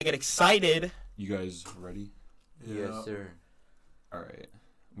Get excited. You guys ready? Yeah. Yes, sir. All right.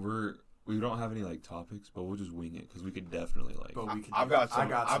 We don't have any like topics, but we'll just wing it because we could definitely like. But we could. I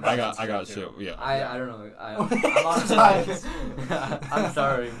got shit. Yeah. I don't know. I'm on side. I'm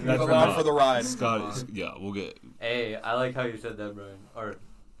sorry. That's along for the ride. Scotty. Yeah, we'll get. Hey, I like how you said that, Brian. Or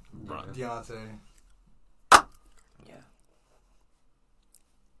Brian. Deontay. Yeah.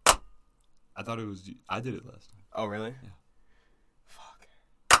 I thought it was. I did it last time. Oh really? Yeah. Fuck.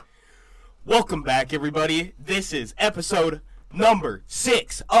 Welcome back, everybody. This is episode number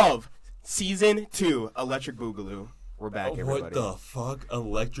 6 of Season 2, Electric Boogaloo. We're back, everybody. What the fuck?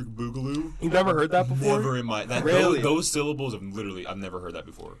 Electric Boogaloo? You've never heard that before? Never in my... Really? Those syllables, I've never heard that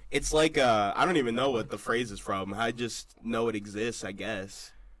before. It's like, I don't even know what the phrase is from. I just know it exists, I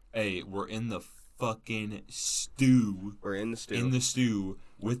guess. Hey, we're in the fucking stew. We're in the stew. In the stew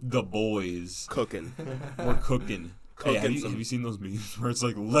with the boys. Cooking. We're cooking. Hey, have you seen those memes where it's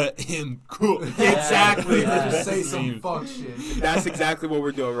like, let him cook? Exactly. Just say some fuck shit. That's exactly what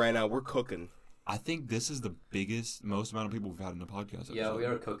we're doing right now. We're cooking. I think this is the most amount of people we've had in the podcast episode. Yeah, we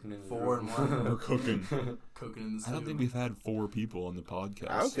are cooking in the 4 and 1. We're cooking. Cooking in the stew. I don't think we've had 4 people on the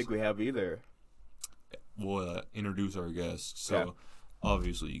podcast. I don't think we have either. We'll introduce our guests. So,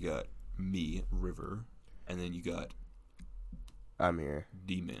 obviously, you got me, River, and then you got... I'm here.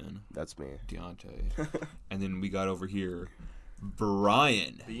 D-Man. That's me. Deontay. And then we got over here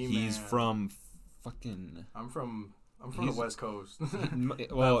Brian. D-Man. He's from fucking... I'm from the West Coast.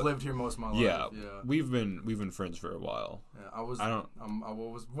 Well, I've lived here most of my life. Yeah. Yeah. We've been friends for a while. Yeah,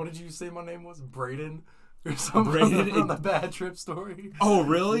 what did you say my name was? Braden? Or something Braden from the Bad Trip story. Oh,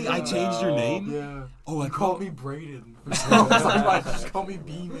 really? Yeah. I changed your name? Yeah. Oh, I called me Braden. Somebody just called me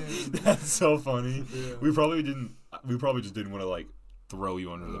B-Man. That's so funny. Yeah. We probably just didn't want to like throw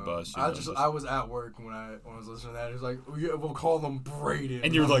you under the bus. I was at work when I was listening to that. He was like, we'll call them Braden.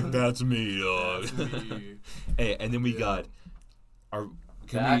 And you're like, that's me, dog. That's me. Hey, and then we got our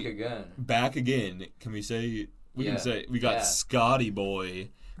back again. Can we say we got Scotty boy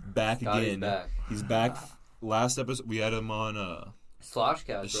back Scotty's again. Back. He's back. Last episode we had him on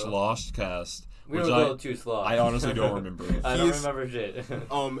Sloshcast, the bro. Sloshcast. We were a little too slosh. I honestly don't remember. I don't remember shit.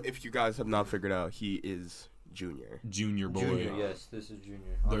 If you guys have not figured out, he is Junior boy. Junior, yes, this is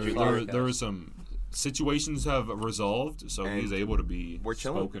Junior. There were some situations have resolved, so and he's able to be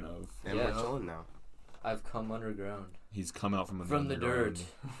spoken of. And we're chilling now. I've come underground. He's come out from the dirt.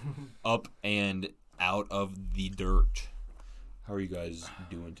 Up and out of the dirt. How are you guys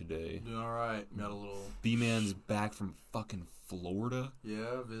doing today? Doing all right. Got a little... B-Man's back from fucking Florida.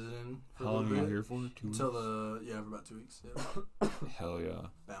 Yeah, visiting. How long are you here for? 2 weeks? For about 2 weeks. Yeah. Hell yeah.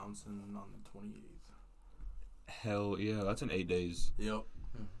 Bouncing on the 28th. Hell yeah, that's in 8 days. Yep.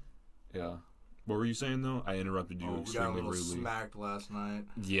 Yeah. What were you saying though? I interrupted you extremely rudely. We got a little smacked last night.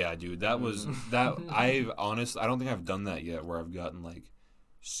 Yeah, dude, that was that. I don't think I've done that yet, where I've gotten like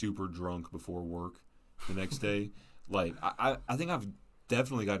super drunk before work the next day. Like I think I've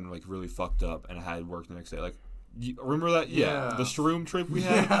definitely gotten like really fucked up and I had work the next day. Like, remember that? Yeah, the shroom trip we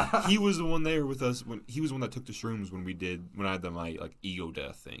had. Yeah. He was the one there with us he was the one that took the shrooms when I had my like ego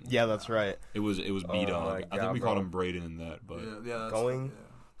death thing. Yeah, that's right. It was B-Dog. I think we called him Braden in that, but going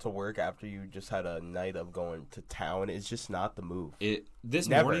to work after you just had a night of going to town is just not the move. This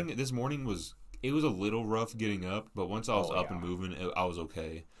morning was a little rough getting up, but once I was up and moving, I was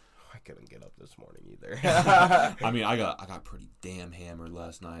okay. I couldn't get up this morning either. I mean, I got pretty damn hammered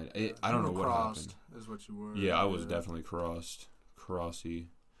last night. I don't know what happened. Is what you were. Yeah, I was definitely crossy.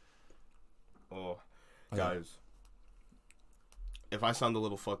 Oh, guys, if I sound a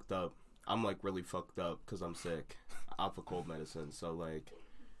little fucked up, I'm like really fucked up because I'm sick. off of cold medicine, so like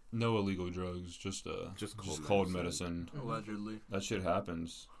no illegal drugs, just cold medicine. Allegedly, that shit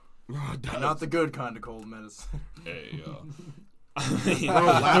happens. Not the good kind of cold medicine. Hey,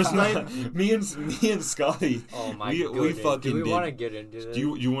 last night, me and Scotty. Oh my god, we fucking. Do we want to get into this?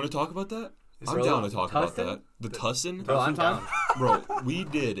 Do you want to talk about that? I'm down to talk about that. The Tussin? Bro, I'm down. Bro, we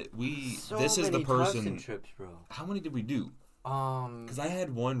did. So this is the person. Tussin trips, bro. How many did we do? Because I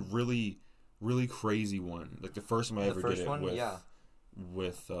had one really, really crazy one. Like the first one I ever did it with. Yeah.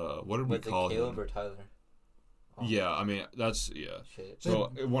 With what did we call him? Caleb or Tyler? Oh. Yeah, I mean that's Shit.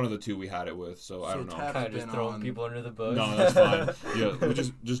 So one of the two we had it with. So I don't know. Kind of just throwing people under the bus. No, that's fine.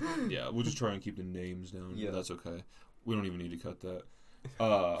 Yeah, we'll just try and keep the names down. Yeah, that's okay. We don't even need to cut that.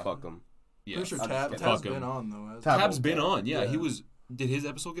 Fuck them. Yeah, pretty sure Tab's been on though. Tab's been on. Yeah, he was. Did his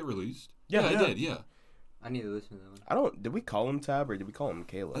episode get released? Yeah, it did. Yeah. I need to listen to that one. Did we call him Tab or did we call him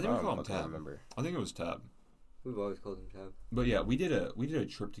Caleb? I think we called him Tab. I remember. I think it was Tab. We've always called him Tab. But yeah, we did a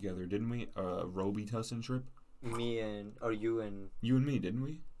trip together, didn't we? A Roby Tussin trip. You and you and me, didn't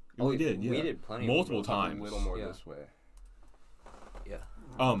we? We did, yeah. We did plenty. Multiple of times. A little more Yeah. this way. Yeah.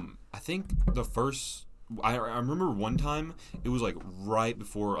 I think the first. I remember one time it was like right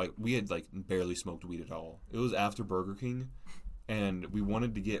before like we had like barely smoked weed at all. It was after Burger King, and we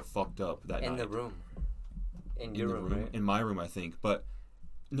wanted to get fucked up that night. In the room. In your room, right? In my room, I think. But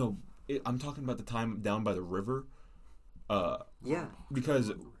no, I'm talking about the time down by the river. Yeah.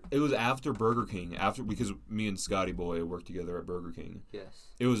 Because it was after Burger King. Because me and Scotty boy worked together at Burger King. Yes.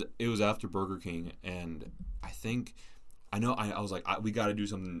 It was after Burger King, and I was like, we got to do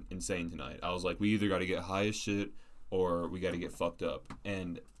something insane tonight. I was like, we either got to get high as shit or we got to get fucked up.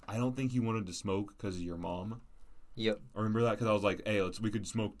 And I don't think you wanted to smoke because of your mom. Yep. I remember that because I was like, hey, we could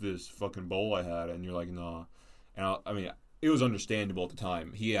smoke this fucking bowl I had, and you're like, nah. And I mean, it was understandable at the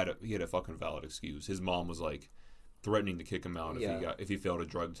time. He had a fucking valid excuse. His mom was like threatening to kick him out if he failed a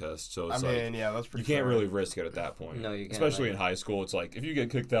drug test. So it's that's pretty. You can't really risk it at that point. No, you can't. Especially in high school, it's like if you get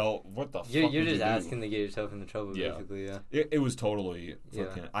kicked out, what the fuck? You're would just you do? asking to get yourself into trouble, basically. Yeah. It was totally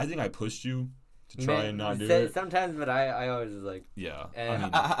fucking. I think I pushed you to try and not do it. Sometimes, but I always was like. Yeah.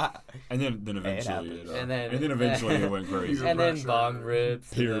 And, and then eventually and then eventually it went crazy. And then bong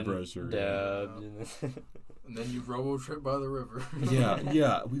rips. Peer pressure. Dabbed. And then you robo trip by the river.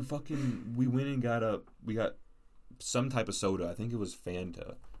 yeah. We went and got some type of soda. I think it was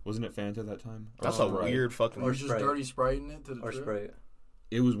Fanta. Wasn't it Fanta that time? That's a weird fucking. Or just dirty Spriting it to the or trip? Sprite.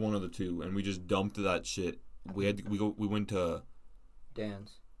 It was one of the two, and we just dumped that shit. We went to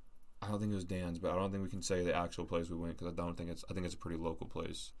Dan's. I don't think it was Dan's, but I don't think we can say the actual place we went because I think it's a pretty local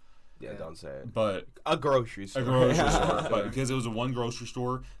place. Yeah, don't say it. But a grocery store. But because it was a one grocery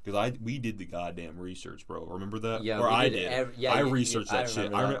store, because we did the goddamn research, bro. Remember that? Yeah, or I did. Yeah, I researched that shit.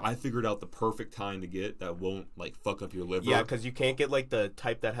 That. I figured out the perfect kind to get that won't like fuck up your liver. Yeah, because you can't get like the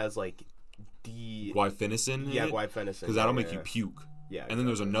type that has like guaifenicin. Yeah, guaifenicin. Because that'll make you puke. Yeah. And then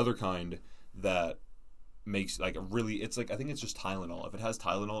there's another kind that makes like a really. It's like I think it's just Tylenol. If it has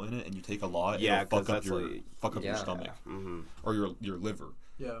Tylenol in it and you take a lot, it'll fuck up your stomach or your liver.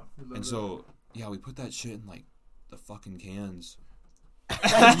 Yeah. And so. Yeah, we put that shit in, like, the fucking cans.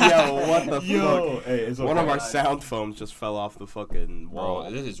 Yo, what the fuck? Hey, it's okay. One of our sound foams just fell off the fucking wall.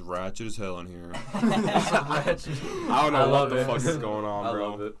 Bro, it is ratchet as hell in here. I don't know what the fuck is going on, bro. I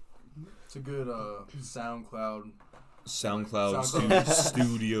love it. It's a good SoundCloud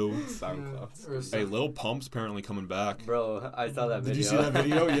studio. SoundCloud. Hey, Lil Pump's apparently coming back. Bro, I saw that video. Did you see that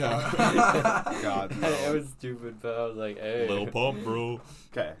video? Yeah. God, no. It was stupid, but I was like, hey. Lil Pump, bro.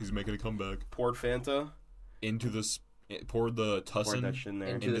 Okay. He's making a comeback. Poured Fanta. Poured the Tussin. Poured that shit in there.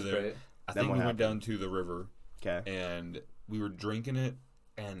 Into the there. Sprite. I think we went down to the river. Okay. And we were drinking it,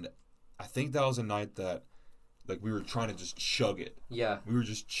 and I think that was a night that, like, we were trying to just chug it. Yeah. We were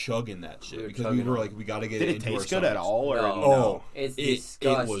just chugging that shit because chugging we were like, we got to get it into our Did it taste good at stomachs. all? Or No. no? It's It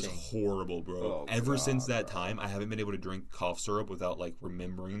disgusting. was horrible, bro. Oh, Ever God, since that bro. time, I haven't been able to drink cough syrup without like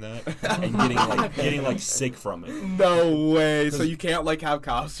remembering that and getting sick from it. No way. So you can't like have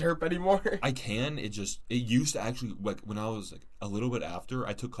cough syrup anymore? I can. It used to actually like when I was like a little bit after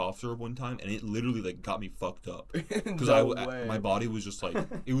I took cough syrup one time and it literally like got me fucked up because my body was just like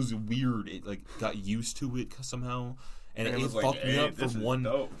it was weird. It like got used to it somehow. And it was like, fucked me hey, up this from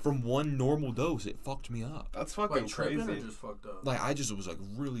is from one normal dose. It fucked me up. That's fucking Like tripping crazy. or just fucked up? Like I just was like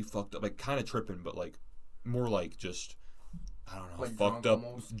really fucked up, like kind of tripping, but like more like just I don't know, Like fucked drunk up,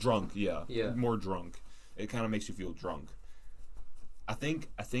 almost? drunk, yeah, more drunk. It kind of makes you feel drunk. I think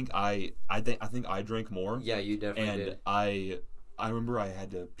I drank more. Yeah, you definitely and did. I remember I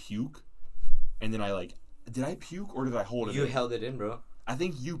had to puke, and then I like did I puke or did I hold it? You in? held it in, bro. I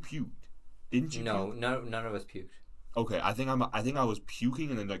think you puked, didn't you? No, puke? none of us puked. Okay, I think I was puking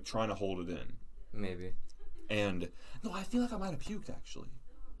and then like trying to hold it in. Maybe. And no, I feel like I might have puked actually.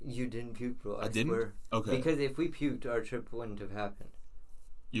 You didn't puke, bro. I didn't? swear. Okay. Because if we puked, our trip wouldn't have happened.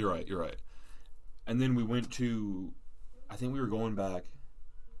 You're right. And then we went to, I think we were going back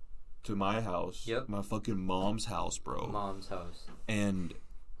to my house. Yep. My fucking mom's house, bro. Mom's house. And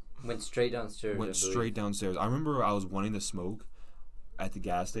Went straight downstairs. downstairs. I remember I was wanting to smoke at the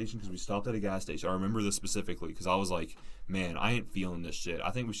gas station because we stopped at a gas station. I remember this specifically because I was like, man, I ain't feeling this shit. I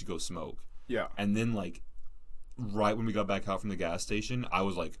think we should go smoke. Yeah. And then like, right when we got back out from the gas station, I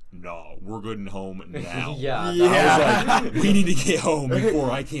was like, no, we're good and home now. Yeah. I was like, we need to get home before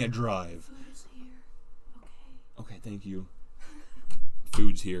I can't drive. Food is here. Okay. Okay, thank you.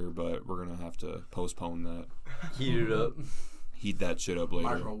 Food's here, but we're gonna have to postpone that. Heat it up. Heat that shit up later.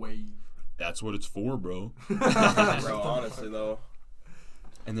 Microwave. That's what it's for, bro. Bro, honestly though.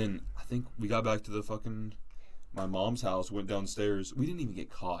 And then I think we got back to the fucking my mom's house, went downstairs. We didn't even get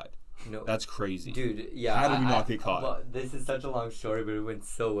caught. No. That's crazy. Dude, yeah. How did we not get caught? Well, this is such a long story, but it went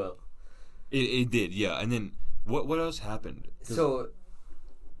so well. It did, yeah. And then what else happened? So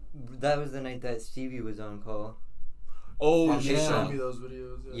that was the night that Stevie was on call. Oh, You yeah. showed me those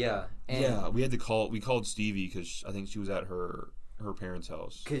videos. Yeah. And Yeah, we had to call. We called Stevie because I think she was at her parents'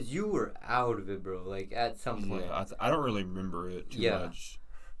 house. Because you were out of it, bro. Like, at some point. Yeah, I don't really remember it too much.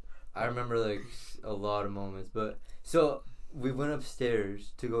 I remember, like, a lot of moments. But, so, we went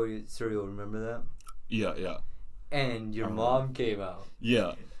upstairs to go eat cereal. Remember that? Yeah. And your mom came out.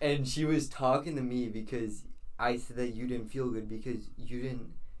 Yeah. And she was talking to me because I said that you didn't feel good because you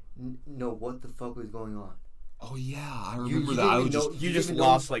didn't know what the fuck was going on. Oh yeah, I You remember that. I was didn't just. You just even know-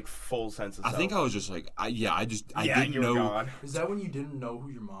 lost like full sense of self. I think I was just like, I didn't you were know. gone. Is that when you didn't know who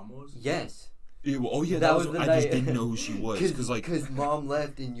your mom was? Yes. Oh yeah, That was the I night. just didn't know who she was because mom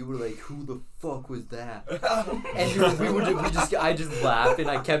left and you were like, who the fuck was that? And I just laughed and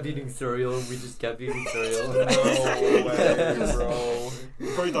I kept eating cereal and we just kept eating cereal. No way, bro.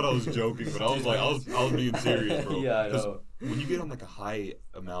 you probably thought I was joking, but I was like, I was being serious, bro. Yeah, I 'Cause know. When you get on like a high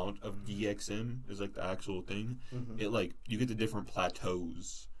amount of DXM, is like the actual thing. Mhm. It like you get to different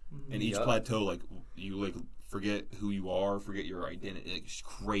plateaus, and each Yup. plateau like you like forget who you are, forget your identity, like it's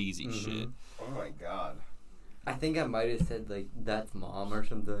crazy shit. Oh my god. I think I might have said like that's mom or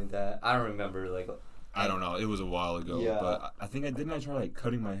something like that. I don't remember like. I don't know. It was a while ago, Yeah. but I think I tried like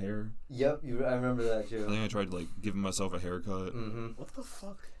cutting my hair. Yep, I remember that I too. think I tried like giving myself a haircut. Mm-hmm. What the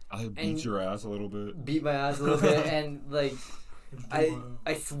fuck? I beat your ass a little bit. Beat my ass a little bit and like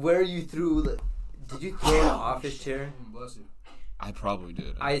I swear you threw. Like, did you throw an office chair? Bless you. I probably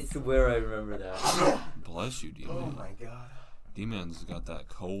did. I swear I remember that. Bless you, D-Man. Oh my god. D-Man's got that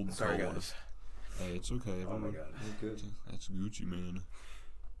cold. Sorry cold. guys. Hey, it's okay. Oh my everyone. god. Good. That's Gucci, man.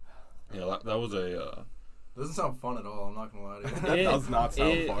 Yeah, that was a. Doesn't sound fun at all. I'm not gonna lie to you. It does not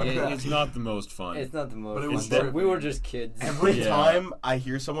sound fun. It's not the most fun. It's not the most. But it fun, was but trippy. we were just kids. Every Yeah. time I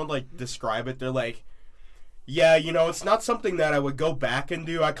hear someone like describe it, they're like, yeah, you know, it's not something that I would go back and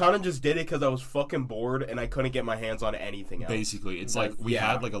do. I kind of just did it because I was fucking bored and I couldn't get my hands on anything else. Basically, it's like we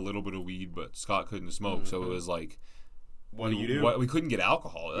Yeah. had like a little bit of weed, but Scott couldn't smoke, so it was like, What do you do? we couldn't get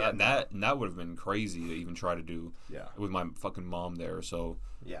alcohol. Yeah, that would have been crazy to even try to do. Yeah. With my fucking mom there, so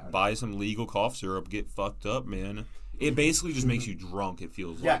Yeah. buy some legal cough syrup, get fucked up, man. It basically just makes you drunk. It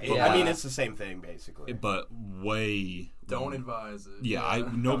feels Yeah, like. I mean, it's the same thing, basically. But way. Don't advise it. Yeah,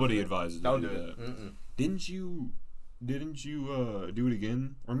 nobody advises. Don't to do do it. that. Didn't you do it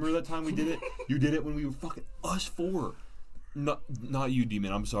again? Remember that time we did it? You did it when we were fucking us four. Not you,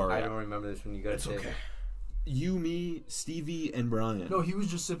 D-Man. I'm sorry. I don't remember this when you guys It's said okay. it. You, me, Stevie, and Brian. No, he was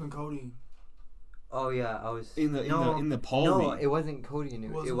just sipping codeine. Oh yeah, I was in the Palmy. No, it wasn't Cody.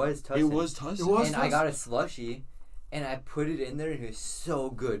 It Wasn't. was Tussin. It was Tussin. It was And I got a slushy, and I put it in there, and it was so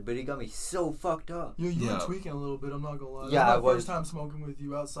good. But it got me so fucked up. You Yeah. were tweaking a little bit. I'm not gonna lie. Yeah, That I was my was. first time smoking with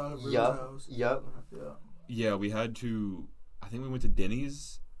you outside of River's Yup. house. Yep. Yeah. Yeah, we had to. I think we went to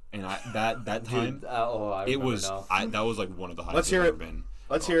Denny's, and that time Dude, I it remember was. now. That was like one of the highest Let's hear I've it. ever been.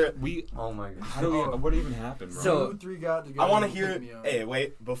 Let's hear it. We. Oh my god. How do we? What even happened, bro? So- You three got together. I want to and hear picked it. me up. Hey,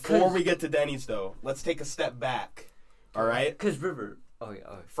 wait. Before 'Cause- we get to Denny's, though, let's take a step back. All right? Cause River. Oh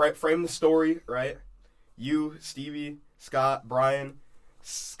yeah. Frame the story, right? You, Stevie, Scott, Brian,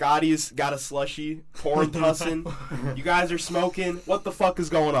 Scotty's got a slushy, pouring Tussin. You guys are smoking. What the fuck is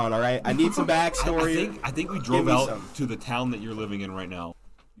going on, all right? I need some backstory. I think we drove me out some. to the town that you're living in right now.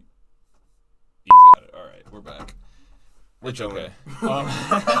 He's got it. All right, we're back. We're chilling. My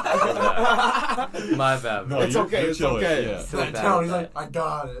bad. No, bro. It's okay, it's chilling, okay. Yeah. So That bad town, at he's that. like, I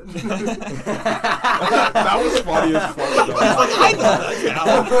got it. That was funny as fuck, though. I know that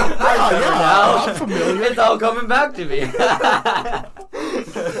Oh, yeah, Now I'm familiar. it's all coming back to me.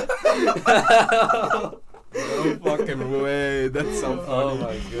 No fucking way. That's so Oh funny.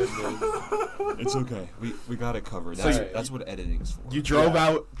 my goodness. It's okay. We got it covered. So That's, you- that's what editing's for. You drove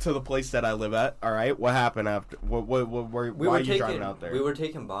out to the place that I live at, all right? What happened after? Why are you driving out there? We were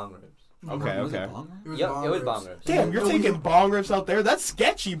taking bong rips. Okay, Was it okay. longer? Yep, it was bong rips. Damn, you're No, we- taking bong rips out there? That's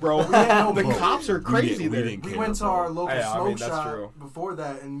sketchy, bro. Yeah, The bro. cops are crazy we there. didn't We care, went to bro. our local Yeah, I smoke mean, that's shop true. before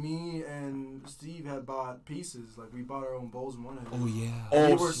that, and me and Steve had bought pieces. Like, we bought our own bowls and one of Oh yeah. Oh,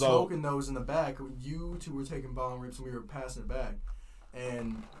 we were so- smoking those in the back. You two were taking bong rips, and we were passing it back.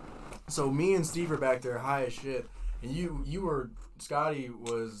 And so me and Steve were back there high as shit. And you were, Scotty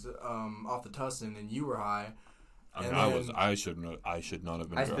was off the Tussin, and you were high. I mean, And I should not have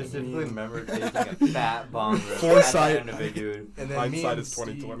been I driving. specifically remember taking a fat bong rip. Foresight. At the end of it, dude. And then Hindsight me is and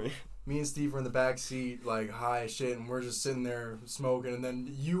 2020. me and Steve were in the back seat, like high as shit, and we're just sitting there smoking. And then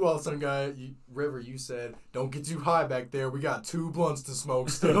you all of a sudden, River, you said, "Don't get too high back there. We got 2 blunts to smoke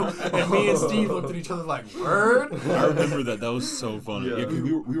still." And me and Steve looked at each other like, "Word." I remember that. That was so funny. Yeah. Yeah, 'cause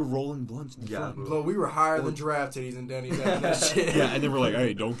we were rolling blunts. In front. Bro, we were higher than giraffe titties and Denny's after that shit. Yeah, and then we're like,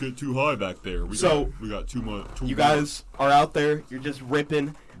 "Hey, don't get too high back there. We got too much." You guys are out there. You're just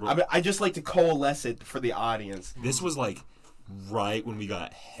ripping. I just like to coalesce it for the audience. This was like right when we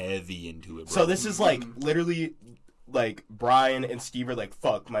got heavy into it, bro. So this is like literally like Brian and Steve are like,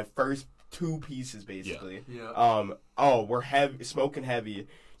 fuck, my first 2 pieces basically. Yeah. We're heavy, smoking heavy.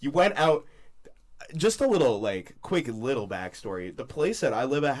 You went out. Just a little like quick little backstory. The place that I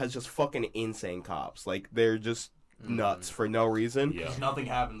live at has just fucking insane cops. Like they're just nuts for no reason. Yeah. Nothing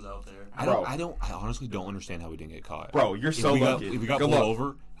happens out there. I honestly don't understand how we didn't get caught. Bro, you're so lucky. If we got Good pulled luck.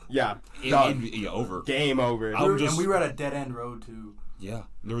 over, Yeah. over. Game over. And we were at a dead end road too. Yeah,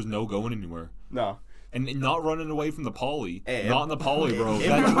 there was no going anywhere. No. And not running away from the poly. Hey, not in the poly, bro.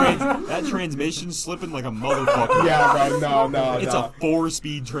 That transmission's slipping like a motherfucker. Yeah, bro. No. It's a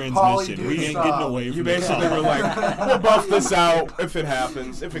 4-speed Poly, transmission. dude, We ain't stop. getting away from You the basically cop. were like, we'll buff this out if it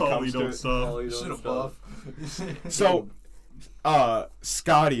happens, if it Poly comes to don't it. stop. Should have buff. So,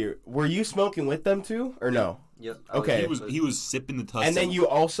 Scotty, were you smoking with them too, or no? Yep. Okay. He was sipping the tussin. And then you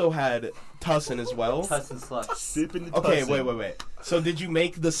also had Tussin as well? Tussin slush. sipping the Okay, tussin. wait. So did you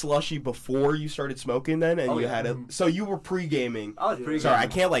make the slushy before you started smoking then, and you had it? So you were pre-gaming. I was pretty Sorry,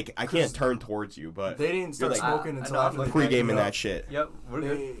 good. I can't turn towards you, but They didn't start You're like- smoking I until know, after I'm they pre-gaming picked me that up. shit. Yep, we're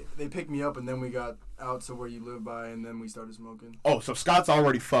good. They picked me up and then we got out to where you live by and then we started smoking. Oh, so Scott's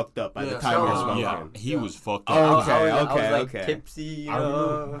already fucked up by the Yeah, time you're Scott- smoking. Yeah, he was fucked Oh, up. okay, I was like okay. tipsy. You I remember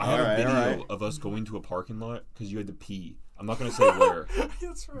know? I had Alright, a video alright. of us going to a parking lot because you had to pee. I'm not gonna say where,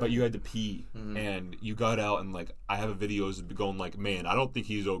 That's right. but you had to pee, and you got out and like I have a video of going like, man, I don't think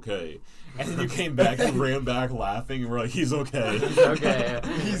he's okay, and then you came back and ran back laughing, and we're like, he's okay, He's okay.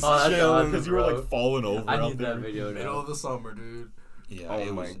 He's that's chilling, awesome, because you were bro. like falling over I out need there. that video Middle now. of the summer, dude. Yeah, Oh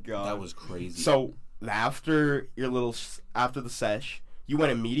it my was, God. that was crazy. So after after the sesh, you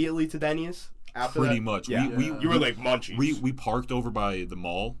went immediately to Denny's. After pretty that? much, Yeah. we You were like munchies. we parked over by the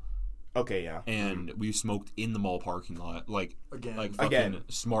mall. Okay, yeah. And we smoked in the mall parking lot, like Again. fucking Again.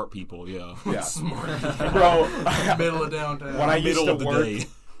 smart people, yeah. Yeah. Smart. Bro, Middle of downtown. when I used Middle to of the work, day.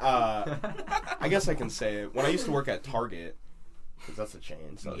 I guess I can say it. When I used to work at Target, because that's a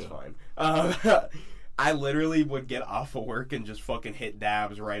chain, so it's Yeah. fine. I literally would get off of work and just fucking hit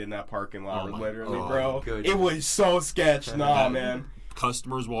dabs right in that parking lot. Oh my Literally, God. bro. Good. It was so sketch. Nah, And man.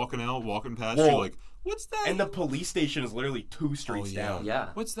 Customers walking past Whoa. you, like, what's that? And the police station is literally 2 streets yeah. down. Yeah.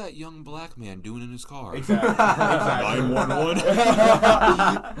 What's that young black man doing in his car? Exactly. 911.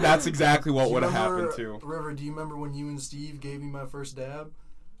 That's exactly what Do you would have remember- happened too. River, do you remember when you and Steve gave me my first dab?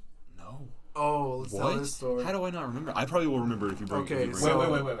 No. Oh, let's tell What? this story. How do I not remember? I probably will remember it if you bring Okay, it. if you bring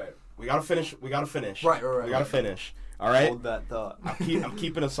so- it. Wait. We gotta finish. Right. We gotta finish. All right. Hold that thought. I'm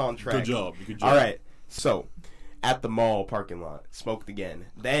keeping us on track. Good job. Good job. All right. So, at the mall parking lot, smoked again.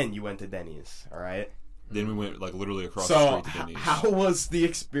 Then you went to Denny's. All right. Then we went like literally across the So, street to Denny's. how was the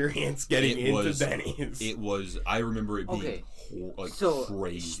experience getting It into was- Denny's? It was. I remember it being Okay. like So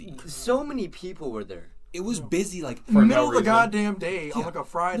crazy. so many people were there. It was busy, like For no Middle of the reason. goddamn day on Yeah. like a No,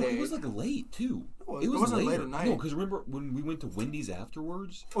 Friday. it was like late too. was- It was it wasn't later. late at night. No, because remember when we went to Wendy's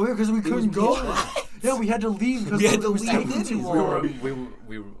afterwards? Oh yeah, because we couldn't was go. pitch Yeah, we had to leave because We had it to was leave taking Denny's. too We long.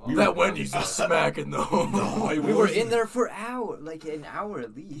 We were That Wendy's is smacking though. we were in there for like an hour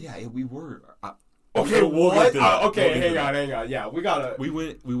at least. Yeah, we were. Okay, we'll get what? to that. Okay, We'll get to that. hang on. Yeah, we gotta We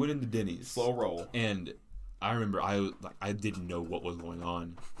went into Denny's. slow roll. And I remember I didn't know what was going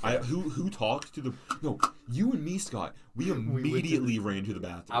on. Who talked to the you and me, Scott. We immediately ran to the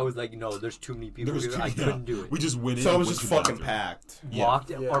bathroom. I was like, no, there's too many people There was here. too- I yeah. couldn't do it. We just went in. So it and was went just to the fucking bathroom. packed. Yeah. Walked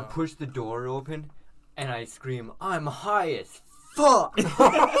Yeah. or pushed the door open, and I scream, "I'm high as fuck!"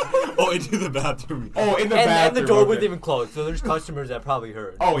 Oh, into the bathroom. Oh, in the and bathroom. the door okay. wasn't even closed, so there's customers that probably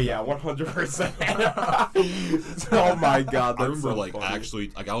heard. Oh yeah, 100%. Oh my god, that's I remember so like funny.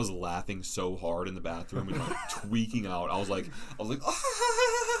 actually like I was laughing so hard in the bathroom and like tweaking out. I was like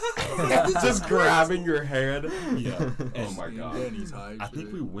just grabbing your head. yeah. Oh And my god. Denny's high. I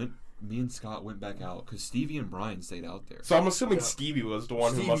think me and Scott went back out because Stevie and Brian stayed out there. So I'm assuming Yeah. Stevie was the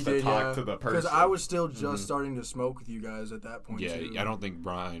one Stevie who must have did, talked to the person. Because I was still just starting to smoke with you guys at that point. Yeah, too. I don't think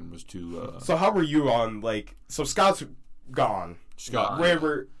Brian was too. So how were you on like? So Scott's gone. Scott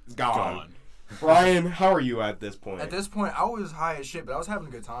River gone. gone. Brian, how are you at this point? At this point, I was high as shit, but I was having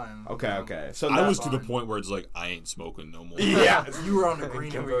a good time. Okay. So I that- was to the fine. point where it's like I ain't smoking no more. Yeah. You were on the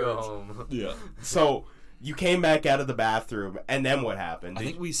green Can we verge. go home? Yeah. So You came back out of the bathroom, and then what happened? I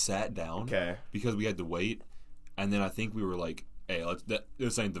think we sat down. Okay. Because we had to wait, and then I think we were like, "Hey,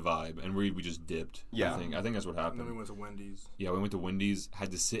 this ain't the vibe," and we just dipped. Yeah. I think that's what And happened. then we went to Wendy's. Yeah, we went to Wendy's.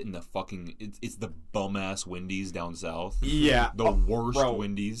 Had to sit in the fucking. It's the bum ass Wendy's down south. Yeah. The worst bro.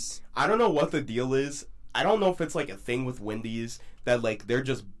 Wendy's. I don't know what the deal is. I don't know if it's like a thing with Wendy's that like they're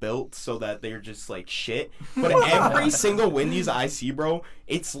just built so that they're just like shit. But every single Wendy's I see, bro,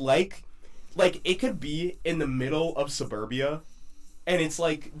 it's like it could be in the middle of suburbia, and it's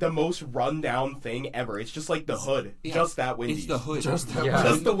like the most rundown thing ever. It's just like the hood, Yeah, just that Wendy's. It's the hood. Just that Yeah.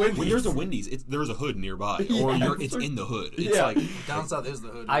 Just the Wendy's. When there's a Wendy's, there's a hood nearby, or it's in the hood. It's Yeah. like Down south is the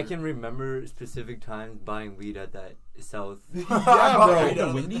hood. I can remember specific times buying weed at that South. Yeah, bought bro. weed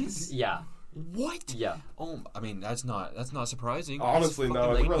the Wendy's. Yeah. What? Yeah. Oh, I mean that's not surprising. Honestly, It's no,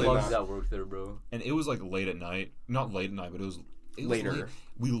 fucking it's late. really Plugs not. that work there, bro. And it was like late at night. Not late at night, but it was Later. late.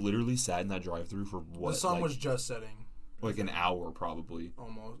 We literally sat in that drive-through for what? The sun like, was just setting. like an hour probably.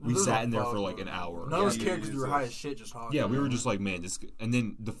 Almost. We There was sat no in there fog, for like bro. an hour. None of us Yeah, cared because we were Jesus. high as shit just talking. Yeah, we were just like, man, this. And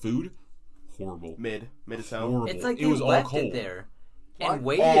then the food, horrible. Mid as hell. Horrible. It's like it they was all left cold. it there What? and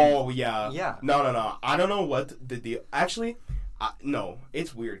waited. Oh yeah. Yeah. No. I don't know what the deal. Actually, no.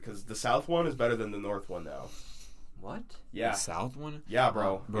 It's weird because the south one is better than the north one now. What? Yeah. The south one, Yeah,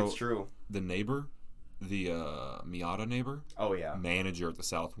 bro. Bro. It's true. the neighbor, the Miata neighbor, Oh yeah. manager at the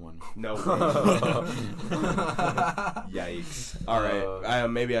south one. No. Yikes. All right.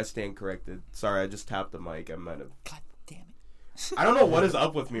 Maybe I stand corrected. Sorry, I just tapped the mic. I might have. God damn it! I don't know what is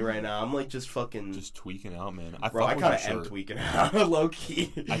up with me right now. I'm like just fucking. Just tweaking out, man. I bro, I fuck with kind your of am shirt. tweaking out, low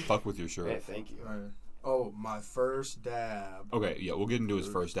key. I fuck with your shirt. Hey, thank you. Right. Oh, my first dab. Okay, yeah, we'll get into his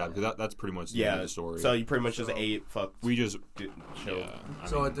first dab because that's pretty much the end of Yeah. the story. So you pretty much just So- ate, fucked. we just chilled. yeah. I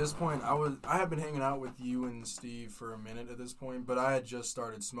So mean, at this point, I have been hanging out with you and Steve for a minute at this point, but I had just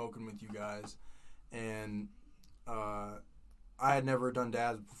started smoking with you guys, and I had never done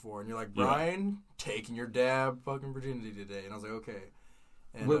dabs before. And you're like, Yeah. Brian, taking your dab fucking virginity today, and I was like, okay.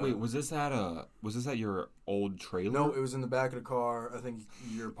 And, wait, was this at your old trailer? No, it was in the back of the car. I think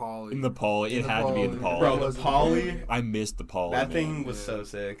your Poly. in the Poly. In It the had to be in the Poly. Poly. Bro, was the in Poly. I missed the Poly. That man. thing was Yeah. so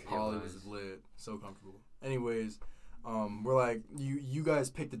sick. Poly It was was. lit, so comfortable. Anyways, we're like, you guys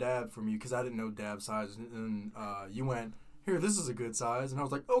picked the dab for me because I didn't know dab sizes, and you went, here, this is a good size, and I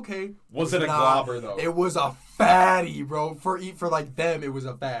was like, okay. Was it a Nah, globber though? It was a fatty, bro. For like them, it was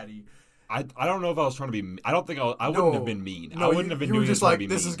a fatty. I don't know if I was trying to be. I don't think I wouldn't have been mean. I wouldn't have been you doing were just this like, to be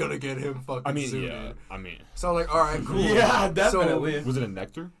this mean. is gonna get him fucking I mean, suited. yeah. I mean, So I'm like, all right, cool. Yeah, definitely. was it a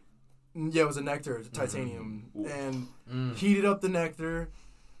nectar? Yeah, it was a nectar, titanium, Ooh. and heated up the nectar.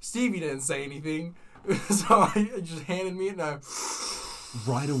 Stevie didn't say anything, so he just handed me it, and I.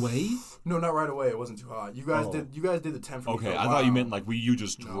 Right away? No, not right away. It wasn't too hot. You guys Oh. did. You guys did the 10 for me. Okay, for a I thought you while. meant like you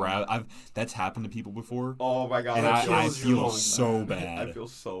just No. grab. That's happened to people before, Oh my god, and that I kills your feel lungs, so man. bad. I feel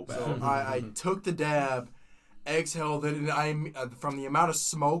so bad. So I took the dab, exhaled it, and from the amount of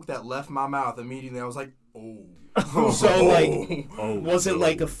smoke that left my mouth immediately, I was like, oh. So, like, Oh, was it no.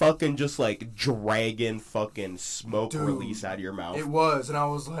 like a fucking just like dragon fucking smoke Dude, release out of your mouth? It was, and I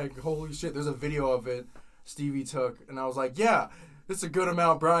was like, holy shit. There's a video of it Stevie took, and I was like, yeah, it's a good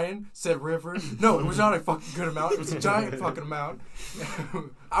amount, Brian, said River. No, it was not a fucking good amount. It was a giant fucking amount.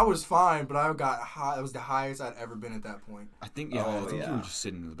 I was fine, but I got high. It was the highest I'd ever been at that point. I think I Oh, think you yeah. were just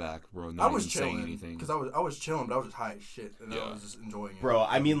sitting in the back, bro, I not was even saying chilling anything. because I was chilling, but I was just high as shit, and I Yeah. was just enjoying it. Bro,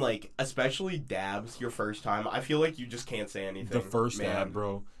 I mean, like, especially dabs, your first time, I feel like you just can't say anything. The first man. dab,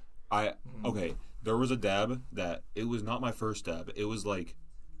 bro. Okay, there was a dab that it was not my first dab. It was like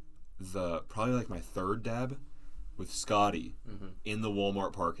probably like my third dab with Scotty in the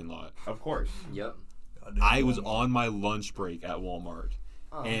Walmart parking lot. Of course. Yep. I was on my lunch break at Walmart.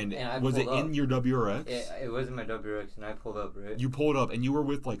 And I was it pulled in up. your WRX? It was in my WRX, and I pulled up, right? You pulled up and you were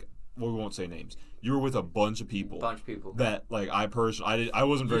with like, well, we won't say names. You were with a bunch of people. Bunch of people. That like I wasn't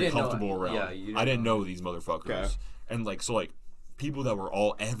You very didn't know comfortable it. around. Yeah, you didn't I didn't know. know these motherfuckers. Okay. And like so like people that were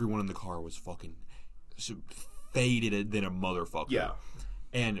everyone in the car was fucking faded than a motherfucker. Yeah.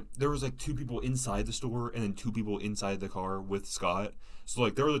 And there was like 2 people inside the store and then 2 people inside the car with Scott. So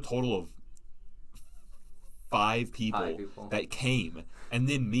like there was a total of 5 people, that came and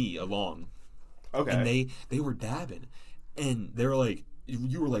then me along. Okay. And they were dabbing. And they were like,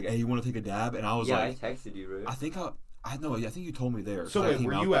 you were like, hey, you want to take a dab? And I was yeah, like, I texted you, right? I think you told me there. so 'cause I wait, came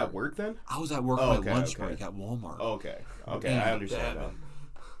were out you there. at work then? I was at work Oh, on okay, my lunch okay. break at Walmart. Okay. Okay, And I understand that. dabbing.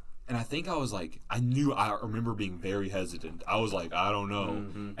 And I think I was like, I remember being very hesitant. I was like, I don't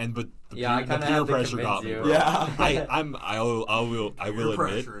know. And but the Yeah, I peer, the kinda peer had to pressure got convince me, you. bro. Yeah. I will Peer admit,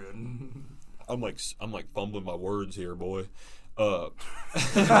 pressuring. I'm like fumbling my words here, boy.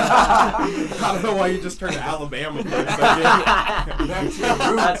 I don't know why you just turned to Alabama for a second. Back to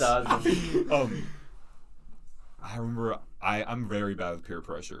your roots. That's awesome. I remember I'm very bad with peer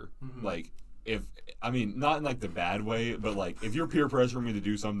pressure. Mhm. Like, not in like the bad way, but like if you're peer pressuring me to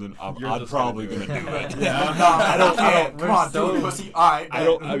do something, I'm You're just probably gonna gonna do do it. Yeah. No, I don't. Come on, so- do it, pussy. All right.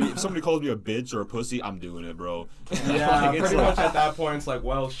 I mean, if somebody calls me a bitch or a pussy, I'm doing it, bro. Yeah, Like, it's pretty like- much at that point, it's like,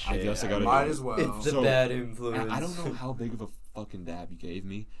 well, shit. I guess I gotta Might do it. as well. It's the So- bad And influence. I don't know how big of a fucking dab you gave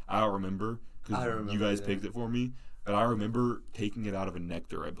me. I don't remember I because don't you remember guys either. picked it for me. But I remember taking it out of a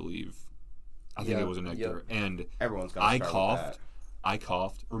nectar, I believe. I think Yep, it was a nectar, and Everyone's got I to start coughed. with that. I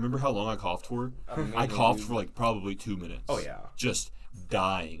coughed. Remember how long I coughed for? I Amazing, coughed dude. for like probably 2 minutes. Oh, yeah. Just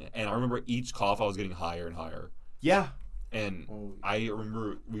dying. And I remember each cough I was getting higher and higher. Yeah. And Holy- I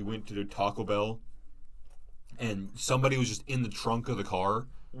remember we went to the Taco Bell, and somebody was just in the trunk of the car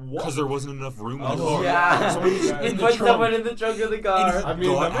because there wasn't enough room in the Oh, car. Yeah. Somebody was He in the put trunk. someone in the trunk of the And car. he I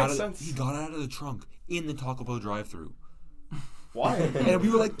mean, got that makes out of- sense. He got out of the trunk in the Taco Bell drive-thru. Why? And we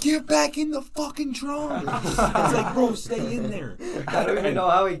were like, get back in the fucking trunk. It's like, bro, stay in there. I don't even know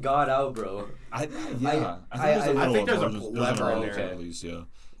how he got out, bro. I I think there's a lever lever in in there. at least, yeah.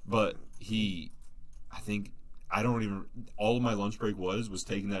 But I don't even. All of my lunch break was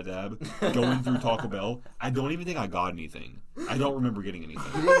taking that dab, going through Taco Bell. I don't even think I got anything. I don't remember getting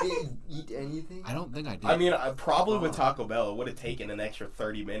anything. You didn't eat anything? I don't think I did. I mean, probably with Taco Bell, it would have taken an extra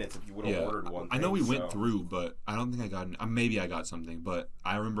 30 minutes if you would have yeah, ordered one. I know we thing, went so. through, but I don't think I got. Maybe I got something, but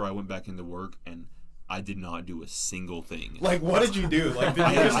I remember I went back into work and I did not do a single thing. Like, what did you do? Like, did you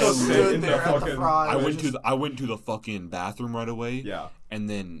I just go sit stood in the there at the fucking... fry. I went to the fucking bathroom right away. Yeah. And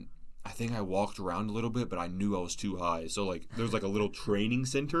then I think I walked around a little bit, but I knew I was too high. So like, there's like a little training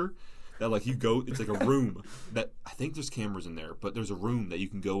center that like you go. It's like a room that I think there's cameras in there, but there's a room that you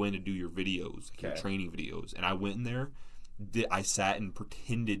can go in to do your videos, like your Okay. training videos. And I went in there. I sat and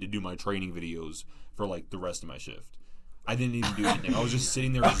pretended to do my training videos for like the rest of my shift. I didn't even do anything. I was just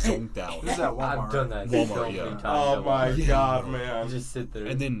sitting there zonked out. This is at Walmart. I've done that Walmart, so yeah. many times. Oh at my Walmart. god, You man. just sit there.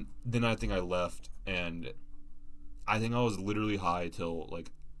 And then I think I left, and I think I was literally high till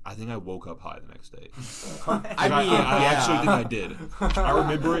like I think I woke up high the next day. I mean, I yeah. actually think I did.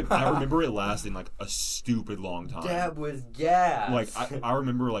 I remember it lasting like a stupid long time. Dab was gas. Like I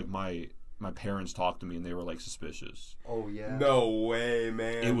remember like my parents talked to me and they were like suspicious. Oh yeah. No way,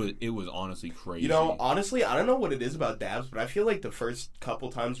 man. It was honestly crazy. You know, honestly, I don't know what it is about dabs, but I feel like the first couple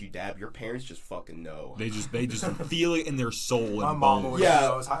times you dab, your parents just fucking know. they just feel it in their soul and My mom bones. always Yeah.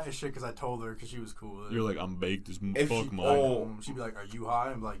 said I was high as shit because I told her because she was cool. You're like, I'm baked as If fuck, you- mom. oh. She'd be like, "Are you high?"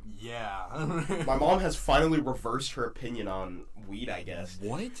 I'm like, "Yeah." My mom has finally reversed her opinion on weed, I guess.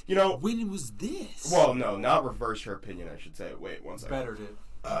 What? You know, When was this? well, no, not reverse her opinion, I should say. Wait, one second. Better did.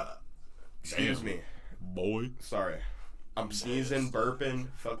 Excuse Damn. me. boy. Sorry. I'm sneezing, burping,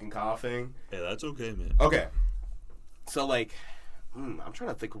 fucking coughing. Hey, that's okay, man. Okay. So, like, I'm trying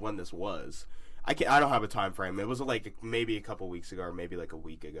to think of when this was. I don't have a time frame. It was like maybe a couple weeks ago or maybe like a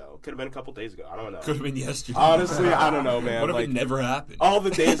week ago. Could have been a couple days ago. I don't know. Could have been yesterday. Honestly, I don't know, man. What if like, it never happened? all the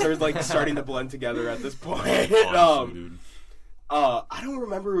days are like starting to blend together at this point. Honestly, dude. I don't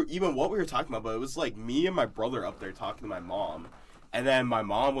remember even what we were talking about, but it was like me and my brother up there talking to my mom. And then my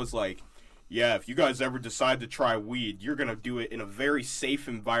mom was like, yeah, if you guys ever decide to try weed, you're going to do it in a very safe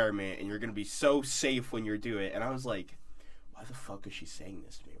environment, and you're going to be so safe when you do it. And I was like, why the fuck is she saying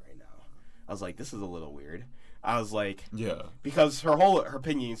this to me right now? I was like, this is a little weird. I was like, Yeah. because her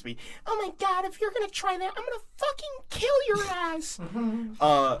opinion used to be, oh my god, if you're going to try that, I'm going to fucking kill your ass.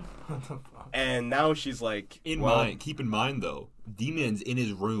 And now she's like, Keep in mind though, D-Man's in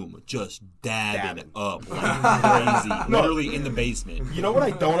his room just dabbing Dabbing. up like crazy. No. Literally in the basement. You know what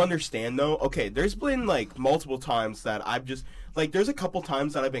I don't understand though? Okay, there's been like multiple times that I've just like there's a couple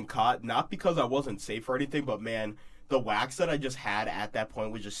times that I've been caught, not because I wasn't safe or anything, but man, the wax that I just had at that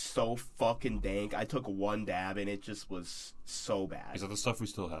point was just so fucking dank. I took one dab and it just was so bad. Is that the stuff we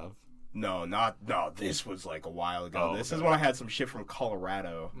still have? No, this was like a while ago. Oh, This okay. is when I had some shit from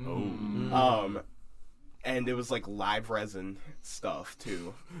Colorado. Oh. And it was like live resin stuff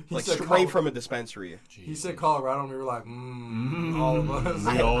too. He Like said straight from a dispensary. He said Colorado, and we were like, all of us.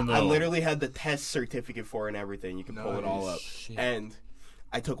 We all know. I literally had the test certificate for it and everything. You can pull it all Nice. up. Shit. And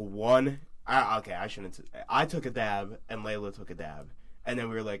I took one. I shouldn't. I took a dab, and Layla took a dab, and then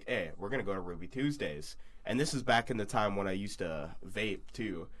we were like, "Hey, we're gonna go to Ruby Tuesdays." And this is back in the time when I used to vape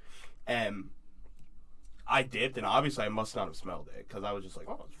too, and I dipped, and obviously I must not have smelled it because I was just like,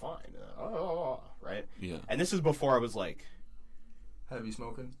 "Oh, it's fine," right? Yeah. And this is before I was like. Heavy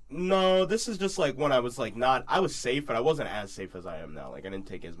smoking. No, this is just like when I was like not. I was safe, but I wasn't as safe as I am now. Like I didn't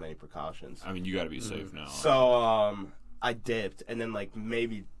take as many precautions. I mean, you got to be safe now. So I dipped, and then like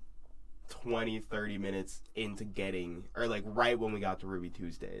maybe 20-30 minutes into getting, or like right when we got to Ruby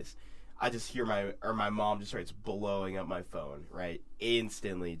Tuesdays, I just hear my mom just starts blowing up my phone, right?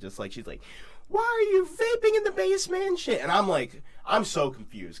 Instantly, just like she's like, "Why are you vaping in the basement and shit?" And I'm like, I'm so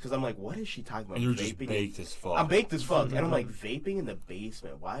confused because I'm like, what is she talking about? And you're vaping? just baked as fuck. I'm baked as fuck, and I'm like, vaping in the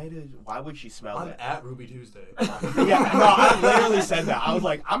basement. Why would she smell I'm that? at Ruby Tuesday. Yeah, no, I literally said that. I was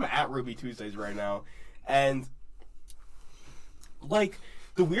like, I'm at Ruby Tuesdays right now, and like.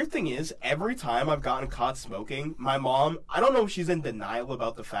 The weird thing is, every time I've gotten caught smoking, my mom, I don't know if she's in denial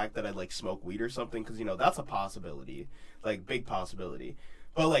about the fact that I, like, smoke weed or something, because, you know, that's a possibility. Like, big possibility.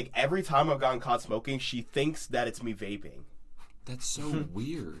 But, like, every time I've gotten caught smoking, she thinks that it's me vaping. That's so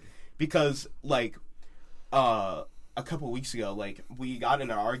weird. Because, like, a couple weeks ago, like, we got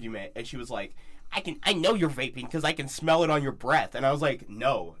in an argument, and she was like, I know you're vaping because I can smell it on your breath. And I was like,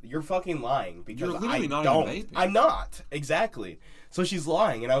 no, you're fucking lying because You're literally I not don't. even vaping. I'm not. Exactly. So she's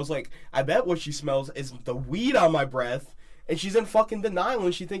lying. And I was like, I bet what she smells is the weed on my breath. And she's in fucking denial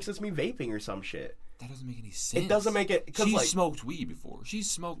and she thinks it's me vaping or some shit. That doesn't make any sense. It doesn't make it. She like, smoked weed before. She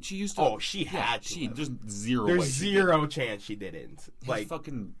used to. Oh, she had to. There's zero There's way she zero chance she didn't. did. Like, His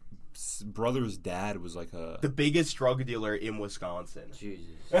fucking brother's dad was like a... the biggest drug dealer in Wisconsin. Jesus.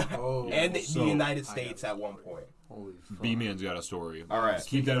 Oh, And So- the United I States got at one point. Holy fuck. B-Man's got a story. All right.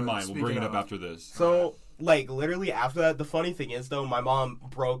 Keep that in mind. We'll bring it Speaking up of- after this. So, like, literally after that, the funny thing is, though, my mom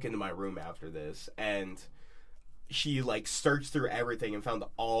broke into my room after this, and she, like, searched through everything and found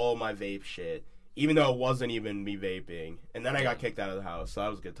all my vape shit, even though it wasn't even me vaping. And then I got kicked out of the house, so that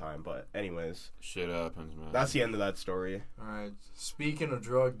was a good time. But anyways, Shit happens, man. that's the end of that story. All right. Speaking of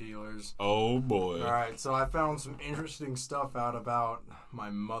drug dealers. Oh, boy. All right. So I found some interesting stuff out about my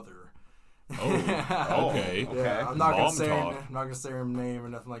mother. Oh, okay. Yeah, I'm not Mom gonna say talk. I'm not gonna say her name or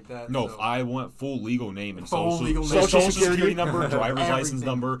nothing like that. No, so. if I want full legal name and Full social, legal name. social Social security security number, driver's license Everything.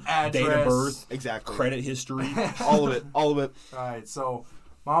 number, date of Address. birth, Exactly. credit history. All of it. All of it. All right. So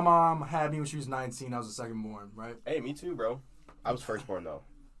my mom had me when she was 19. I was the second born, right? Hey, me too, bro. I was firstborn, though.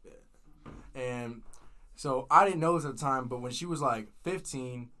 And so I didn't know this at the time, but when she was like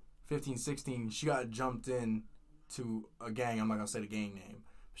 15, 16, she got jumped in to a gang. I'm not gonna say the gang name.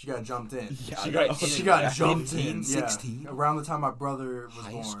 She got jumped in. Yeah, She I got- know. She got jumped 15, in. 16? Yeah. Around the time my brother was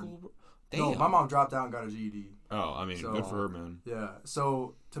High born. school? Bro? No, Damn. my mom dropped out and got a GED. Oh, I mean, So- good for her, man. Yeah.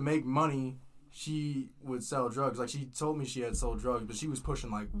 So to make money, she would sell drugs. Like she told me she had sold drugs, but she was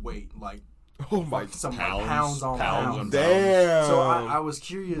pushing like weight, like Oh, my. some Pounds, like pounds on pounds pounds. on Damn. So I was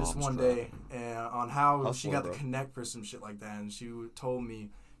curious Mom's one truck. day on how Hustler, she got bro. the connect for some shit like that, and she told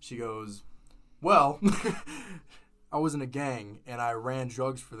me, she goes, "Well, I was in a gang and I ran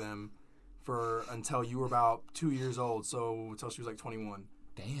drugs for them for until you were about 2 years old, so until she was like 21,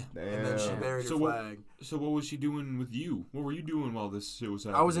 Damn. and then she Damn. buried her So what- flag. So what was she doing with you? What were you doing while this shit was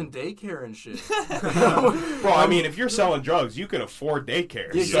happening? I was in daycare and shit. Bro, I mean, if you're selling drugs, you can afford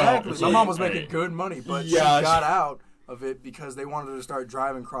daycare. Yeah, exactly. So- My mom was Hey. making good money, but Yeah, she got out of it because they wanted her to start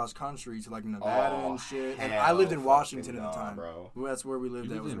driving cross country to like Nevada Oh, and shit. And hell I lived in Washington fucking at the nah, time. bro. Well, that's where we lived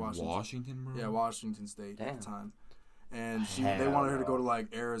You at, lived was in Washington. Washington, bro? Yeah, Washington State at Damn. the time. And they Hell wanted her to no. go to like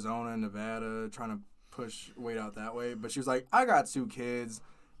Arizona, Nevada, trying to push weight out that way. But she was like, I got 2 kids.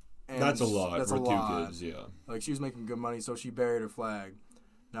 And That's a lot That's for a lot. 2 kids, yeah. Like she was making good money, so she buried her flag.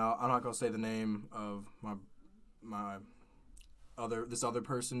 Now I'm not gonna say the name of my this other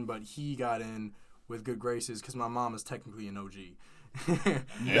person, but he got in with good graces because my mom is technically an OG.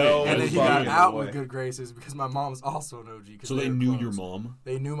 No and then he fucking got out way. with good graces because my mom's also an OG. 'cause So they were knew close. your mom?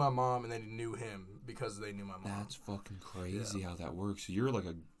 They knew my mom, and they knew him because they knew my mom. That's fucking crazy how that works. So you're like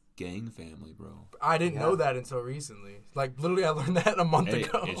a gang family, bro. I didn't know that until recently. Like literally, I learned that a month Hey,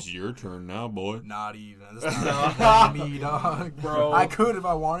 ago. it's your turn now, boy. Not even. That's not me, dog. Bro. I could if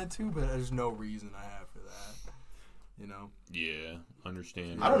I wanted to, but there's no reason I have for that. You know. Yeah,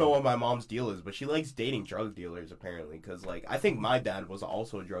 understand. I don't know what my mom's deal is, but she likes dating drug dealers, apparently. Because, like, I think my dad was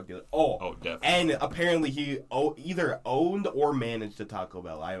also a drug dealer. Oh, definitely. And apparently he either owned or managed a Taco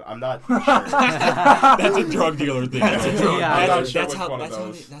Bell. I'm not sure. That's a drug dealer thing. That's a drug. Yeah, I'm not that's, sure that's which how. one of That's how.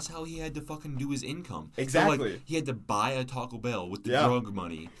 those. That's how he had to fucking do his income. Exactly. So, like, he had to buy a Taco Bell with the Yeah. drug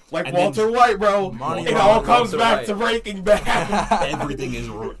money. Like And Walter White, bro. Money It all Walter comes back White. to Breaking Bad. Everything in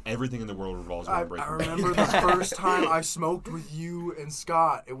the world revolves I around Breaking Bad. remember the first time I smoked with you and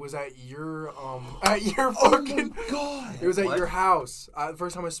Scott. It was at your fucking. God. It was at What? your house. The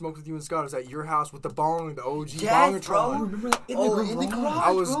first time I smoked with you and Scott was at your house with the bong, the OG Yes, bro. bongatron. Remember that? In the garage,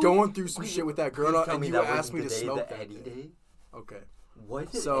 I was bro. going through some Wait, shit with that Please girl, tell and me you that asked wasn't me to the day, smoke the that Eddie day. day. Okay.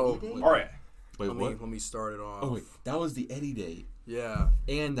 Was it So- Eddie day? All right. Wait, what? Let me start it off. Oh wait, that was the Eddie date. Yeah.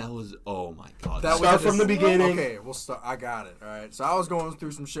 And that was, oh my god. That Start was from the beginning. Okay, we'll start. I got it. All right. So I was going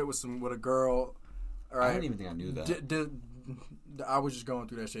through some shit with a girl. All right. I didn't even think I knew that. I was just going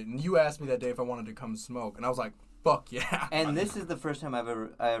through that shit, and you asked me that day if I wanted to come smoke, and I was like, "Fuck yeah!" And this is the first time I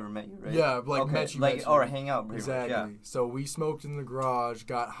ever met you, right? Yeah, like okay. met you, like or hang out. Pretty exactly. Much, yeah. So we smoked in the garage,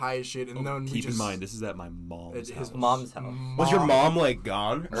 got high as shit, and then keep in mind this is at my mom's house. His mom's house. Was your mom like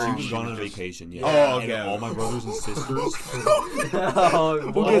gone? She was gone on vacation. Yeah. Oh, okay. And all my brothers and sisters.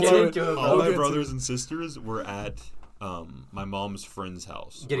 We'll get to it. All my brothers and sisters were at my mom's friend's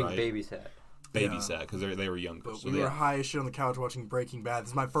house. Getting right? babysat. Babysat because they were younger. But So we were high as shit on the couch watching Breaking Bad. This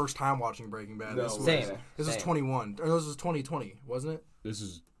is my first time watching Breaking Bad. No. Same. This is 21. Or this was 2020, wasn't it? This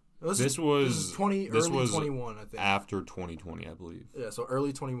was This is early 21, I think. after 2020, I believe. Yeah, so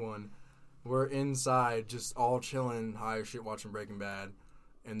early 21. We're inside, just all chilling, high as shit, watching Breaking Bad.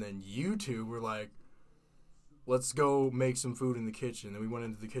 And then you two were like, let's go make some food in the kitchen. And we went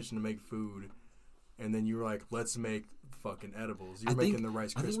into the kitchen to make food. And then you were like, let's make fucking edibles. You're making the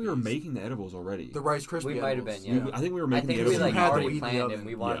Rice Krispies. I think we were making the edibles already. the Rice Krispie We edibles. might have been, yeah. I think we were making the we edibles. like had to already heat the planned oven. and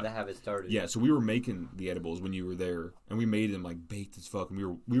we wanted Yeah. to have it started. Yeah, so we were making the edibles when you were there, and we made them like baked as fuck,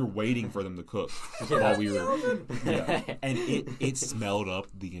 and we were waiting for them to cook while we were. Yeah, and it smelled up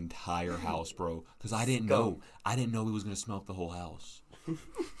the entire house, bro. Because I didn't know it was gonna smell up the whole house.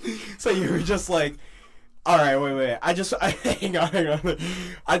 So you were just like, all right, wait. Hang on.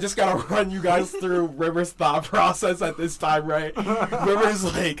 I just gotta run you guys through River's thought process at this time, right? River's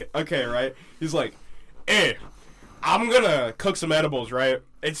like, okay, right? He's like, hey, I'm gonna cook some edibles, right?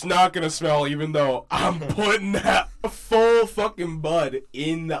 It's not gonna smell even though I'm putting that full fucking bud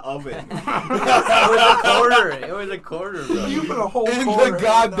in the oven. It was a quarter, bro. You put a whole In quarter the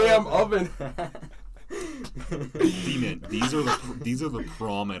goddamn oven. D-Man, these are the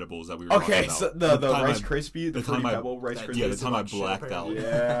prom edibles that we were Okay, talking so about. the Rice Krispie, the time Fruity I- Pebble Rice Krispie. Yeah, the time I blacked out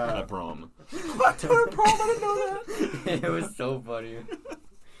Yeah. at prom. What? Prom? I didn't know that. It was so funny.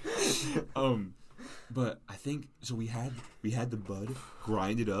 But I think so. We had the bud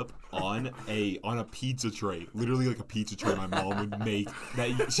grinded up on a pizza tray, literally like a pizza tray my mom would make.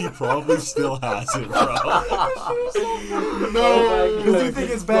 That she probably still has it, bro. No, Because you think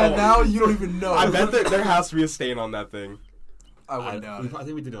it's bad now, you don't even know. I bet that there has to be a stain on that thing. I wouldn't doubt it. I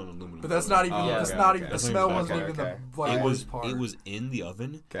think we did it on aluminum. But that's not even. Oh, that's okay, not okay. even. The That's smell not wasn't even- even okay. the worst part. It was in the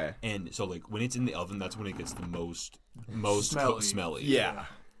oven. Okay. And so like when it's in the oven, that's when it gets the most smelly. Yeah.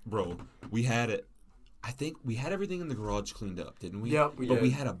 Bro, we had it. I think we had everything in the garage cleaned up, didn't we? Yep, we But did. we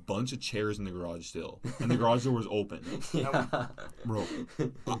had a bunch of chairs in the garage still, and the garage door was open. Yeah. Bro,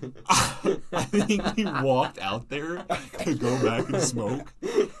 I think we walked out there to go back and smoke.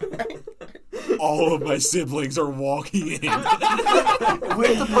 All of my siblings are walking in.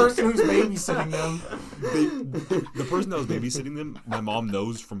 With the person who's babysitting them. The person that was babysitting them, my mom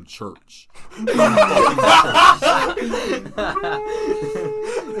knows from church.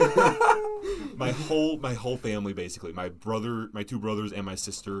 My whole family basically, my two brothers and my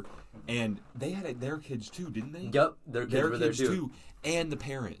sister, and they had their kids too, didn't they? Yep, their kids were there kids too. And the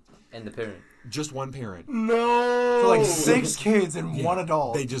parent. And the parent. Just one parent. No. So like 6 kids and 1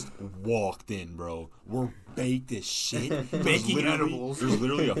 adult. They just walked in, bro. We're baked as shit. Baking edibles. There's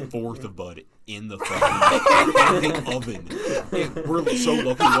literally a fourth of bud in the fucking oven. We're so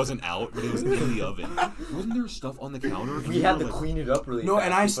lucky it wasn't out, but it was in the oven. Wasn't there stuff on the counter? We had to clean it up really No, fast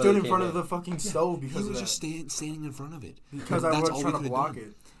and I before stood they in came front of the fucking stove He because was of that. just standing in front of it. Because I That's was all we trying to could've block done.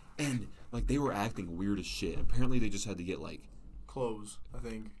 it. And like they were acting weird as shit. Apparently they just had to get like Clothes, I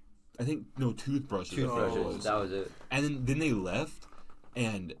think. no toothbrushes. Toothbrushes, that was it. And then they left,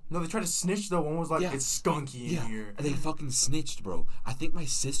 and No, they tried to snitch though. One was like, Yeah. it's skunky in yeah, here. and they fucking snitched, bro. I think my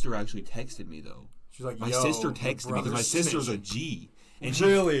sister actually texted me though. She's like, My yo, sister your texted me because brother my sister's a snitched. G, and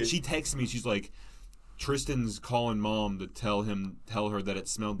Really? she texted me. She's like, Tristan's calling mom to tell her that it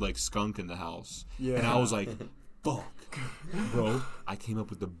smelled like skunk in the house. Yeah. And I was like, fuck. Bro, I came up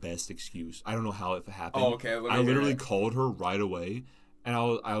with the best excuse. I don't know how it happened. Oh, okay, let me I hear literally it. called her right away, and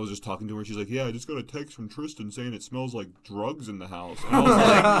I was just talking to her. She's like, yeah, I just got a text from Tristan saying it smells like drugs in the house. And I was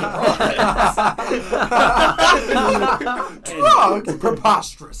like, Drug,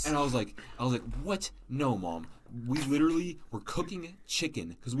 preposterous. and I was like, what? No, mom. We literally were cooking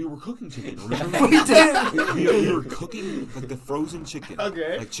chicken because we were cooking chicken. Remember? We did. we were cooking like the frozen chicken,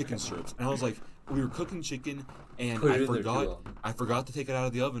 Okay. like chicken strips. And I was like, we were cooking chicken, and Put it I in there forgot. too long. I forgot to take it out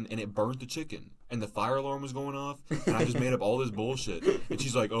of the oven, and it burnt the chicken. And the fire alarm was going off, and I just made up all this bullshit. And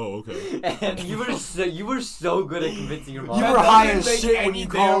she's like, "Oh, okay." And you were so good at convincing your mom. You That were high doesn't as make shit when any you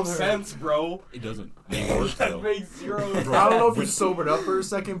damn called her. sense, bro. It doesn't. It works That though. makes zero. I don't know if you sobered up for a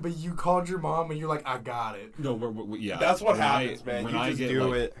second, but you called your mom and you're like, I got it. No, yeah. That's what When happens, man. When You I just get do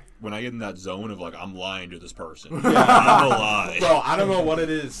like, it. when I get in that zone of like I'm lying to this person, Yeah. I'm a lie. Bro, I don't know what it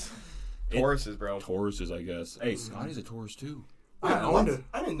is. Tauruses, bro. Tauruses, I guess. Hey, Scotty's a Taurus too. I owned it.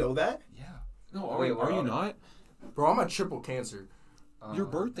 I didn't know that. Yeah. No, Wait, are you what? not? Bro, I'm a triple Cancer. Your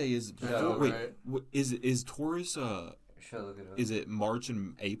birthday is Yeah, wait. right. Is Taurus? Should I look it up? Is it March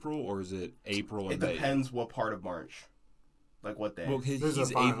and April, or is it April and It May? depends what part of March. Like what day. Well, There's a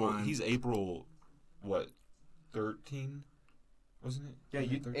he's fine April. line. He's April. What? 13? Wasn't it? Yeah,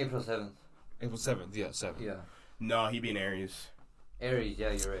 you- 13? April 7th. April 7th. Yeah, 7th. Yeah. No, he be an Aries. Aries,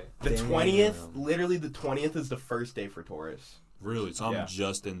 yeah, you're right. The Damn. 20th, literally the 20th is the first day for Taurus. Really? So I'm Yeah.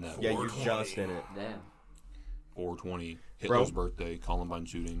 just in that. Yeah, you're just in it. Damn. 420. Bro. Hitler's birthday. Columbine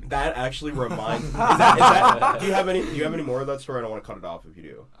shooting. That actually reminds. Is that, do you have any more of that story? I don't want to cut it off if you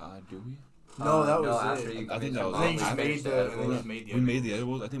do. Do we? No, that was no, it. after you I think that was- I think you I just made finished the. the And then you just made the. We made the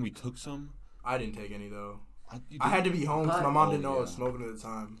edibles. I think we took some. I didn't take any though. You I did? had to be home because my But- mom didn't know I Oh, was yeah. smoking at the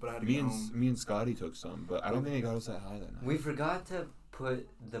time, but I had to Me be and home. me and Scotty took some, but I don't think it got us that high that night. We forgot to put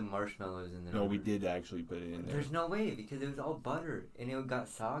the marshmallows in there. No, we did actually put it in there. There's no way because it was all butter and it got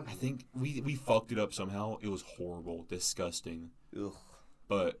soggy. I think we fucked it up somehow. It was horrible, disgusting. Ugh.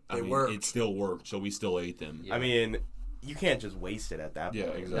 But I They mean, worked. it still worked, so we still ate them. Yeah. I mean, you can't just waste it at that Yeah,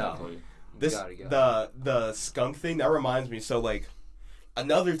 point. exactly. This Gotta go. the skunk thing that reminds me. So like,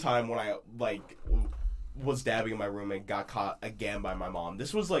 another time when I like was dabbing in my room and got caught again by my mom.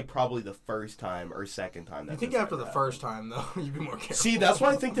 This was like probably the first time or second time. That I think this after ever the happened. first time though, you'd be more careful. See, that's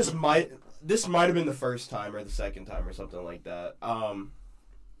why I think this might have been the first time or the second time or something like that.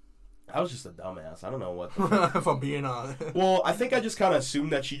 I was just a dumbass. I don't know what. if I'm being honest. Well, I think I just kind of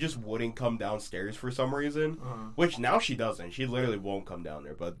assumed that she just wouldn't come downstairs for some reason, which now she doesn't. She literally won't come down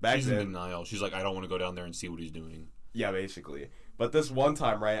there. But back She's in then, denial. She's like, I don't want to go down there and see what he's doing. yeah, basically. But this one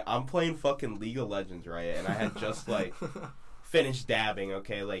time, right, I'm playing fucking League of Legends, right, and I had just like finished dabbing.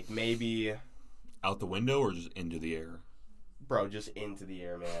 Okay, like maybe, Out the window or just into the air? bro, just into the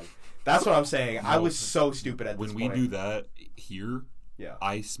air, man. That's what I'm saying. I was so stupid at this When we point. do that here, Yeah.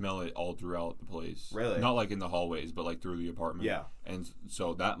 I smell it all throughout the place. Really? Not like in the hallways, but like through the apartment. Yeah. And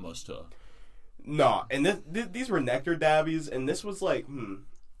so that must have. No, and these were nectar dabbies, and this was like,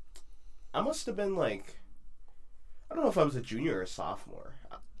 I must have been like, I don't know if I was a junior or a sophomore,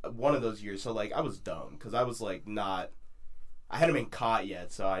 one of those years. So like, I was dumb because I was like I hadn't been caught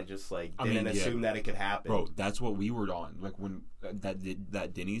yet, so I just like didn't assume that it could happen. Bro, that's what we were on. Like when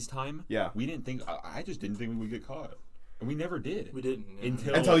that Denny's time. Yeah. We didn't think. I just didn't think we would get caught, and we never did. We didn't.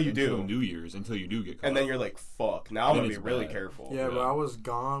 Yeah. Until you do. New Year's, until you do get caught. And then you're like, fuck. Now I'm Then gonna be it's really bad. careful. Yeah, but I was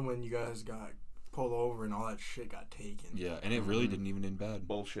gone when you guys got pulled over and all that shit got taken. Yeah, and it really didn't even end bad.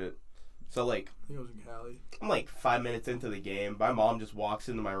 Bullshit. So like, I think it was in Cali. I'm like 5 minutes into the game. My mom just walks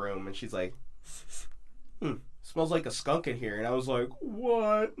into my room and she's like, smells like a skunk in here. And I was like,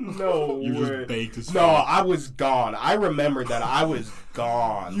 what? No You way. just baked as No, fuck. I was gone. I remembered that I was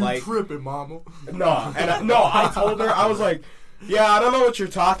gone. You like, tripping, mama? no. And I told her, I was like, yeah, I don't know what you're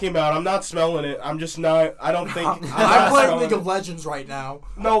talking about. I'm not smelling it. I'm just not, I don't think. I'm not playing smelling League it. of Legends right now.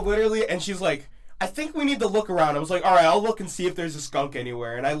 No, literally. And she's like, I think we need to look around. I was like, all right, I'll look and see if there's a skunk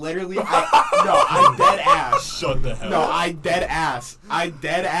anywhere. And I literally, I dead ass. Shut the hell No, up. I dead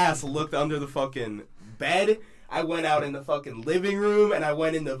ass looked under the fucking bed. I went out in the fucking living room, and I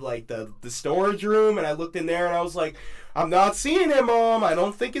went into like the storage room, and I looked in there, and I was like, I'm not seeing it, Mom. I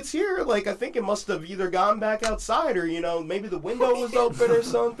don't think it's here. Like, I think it must have either gone back outside, or maybe the window was open or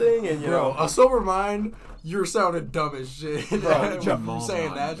something. And Bro, a sober mind, you're sounding dumb as shit. Bro, Your I'm mom,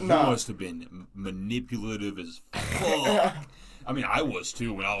 saying that. You Nah. must have been manipulative as fuck. I mean, I was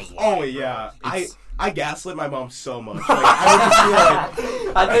too when I was like, oh yeah, It's- I gaslit my mom so much. Like, I would just be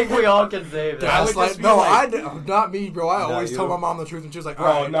like, I think we all can say that. I would Gaslight? just be No, like- not me, bro. I always you. told my mom the truth, and she was like, bro,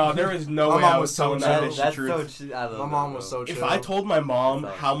 "Alright." no, there is no My way mom I was was so telling chill. that bitch the That's truth. so. I love My that, mom bro. was so chill. If I told my mom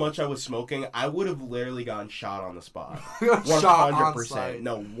Sorry. how much I was smoking, I would have literally gotten shot on the spot. Shot on sight. 100%.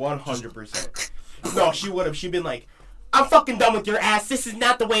 No, 100%. No, she would have. She'd been like, I'm fucking done with your ass. This is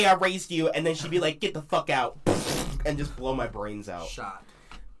not the way I raised you. And then she'd be like, get the fuck out. And just blow my brains out. Shot.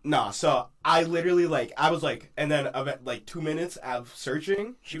 Nah, so I literally, I was like, and then like 2 minutes of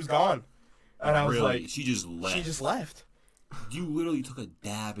searching, she was gone. And I was really? like, She just left. she just left. You literally took a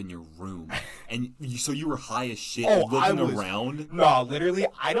dab in your room, and so you were high as shit, Oh, looking around. No, literally,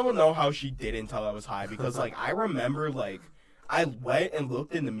 I don't know how she didn't tell I was high because, like, I remember, like, I went and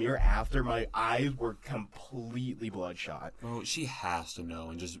looked in the mirror after my eyes were completely bloodshot. Bro, she has to know,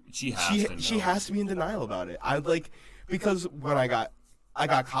 and she has to know. She has to be in denial about it. Because when I got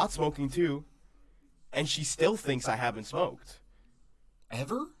caught smoking too, and she still thinks I haven't smoked.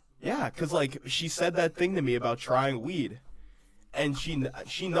 Ever? Yeah, because, like, she said that thing to me about trying weed. And she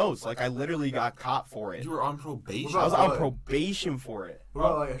knows, like, I literally got caught for it. You were on probation. I was on probation for it. What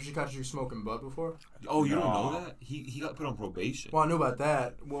about, like, has she caught you smoking bud before? Oh, you don't know that? He got put on probation. Well, I knew about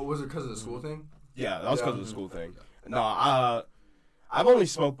that. What was it, because of the school thing? Yeah, that was because of the school thing. No, I've only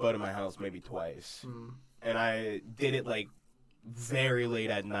smoked bud in my house maybe twice. And I did it, like, very late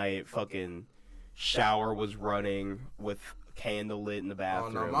at night. Fucking shower was running with candle lit in the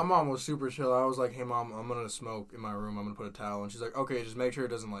bathroom. Oh no, my mom was super chill. I was like, "Hey mom, I'm gonna smoke in my room. I'm gonna put a towel." And she's like, "Okay, just make sure it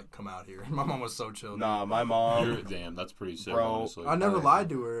doesn't like come out here." My mom was so chill. Nah, my mom. Damn, that's pretty sick. Bro, honestly. I never lied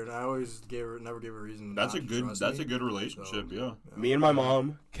to her, and I always never gave her a reason. That's not a to good. trust That's me. a good relationship. So, yeah. Me and my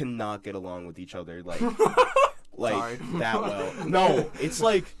mom cannot get along with each other like Sorry. that well. No, it's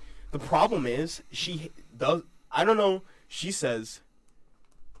like the problem is she does. I don't know. She says.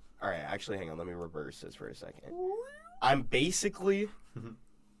 All right, actually, hang on. Let me reverse this for a second. I'm basically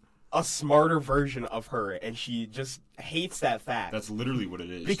a smarter version of her, and she just hates that fact. That's literally what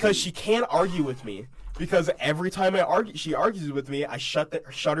it is. Because she can't argue with me. Because every time she argues with me, I shut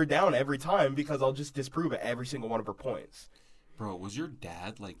her down every time because I'll just disprove every single one of her points. Bro, was your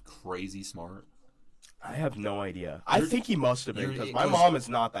dad like crazy smart? I have no idea. I think he must have been because my 'cause- mom is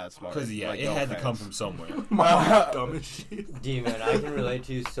not that smart. Because Like, it no had to offense. come from somewhere. Dumb as shit. Demon, I can relate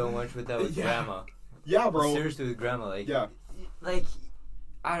to you so much with that with Yeah. grandma. Yeah, bro. Seriously, with grandma, like, Yeah. like,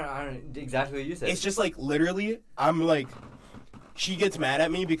 I don't exactly what you said. It's just like literally, I'm like, she gets mad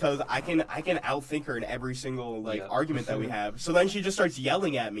at me because I can outthink her in every single like Yeah. argument that we have. So then she just starts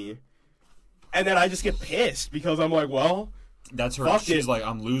yelling at me, and then I just get pissed because I'm like, well, That's her. Fuck She's it. like,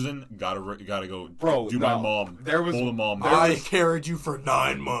 I'm losing. Gotta go. Bro, do no. my mom. There was- pull the mom. I carried you for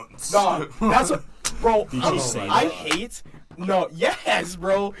 9 months. no, that's what, bro. Did she say I that? hate. No, yes,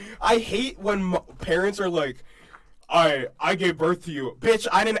 bro. I hate when parents are like, I gave birth to you, bitch.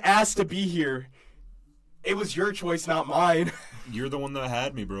 I didn't ask to be here. It was your choice, not mine. You're the one that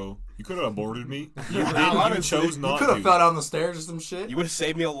had me, bro. You could have aborted me. You Yeah, didn't. You honestly, chose You not could have to. fell down the stairs or some shit. You would have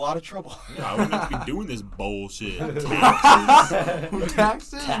saved me a lot of trouble. Yeah, I wouldn't have to be doing this bullshit.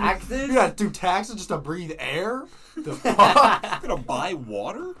 Taxes? Taxes? You gotta do taxes just to breathe air? The fuck? I'm gonna buy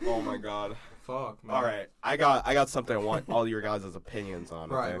water. Oh my god. Fuck, man. All right, I got something I want all your guys' opinions on.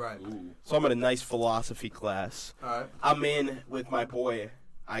 Right, okay? right. Ooh. So I'm in a nice philosophy class. All right. I'm in with my boy.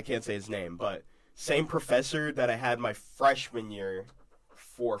 I can't say his name, but same professor that I had my freshman year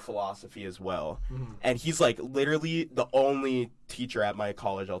for philosophy as well. Mhm. And he's like literally the only teacher at my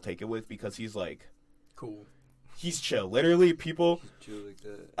college I'll take it with because he's like Cool. he's chill. Literally, people You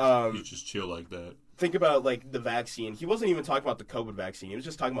just chill like that. think about like the vaccine. He wasn't even talking about the COVID vaccine. He was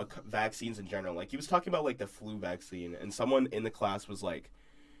just talking about vaccines in general. Like he was talking about like the flu vaccine, and someone in the class was like,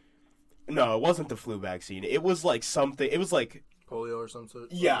 "No, it wasn't the flu vaccine. It was like something. It was like Polio or something.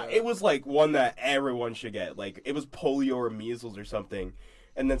 yeah, it was like one that everyone should get. Like it was polio or measles or something."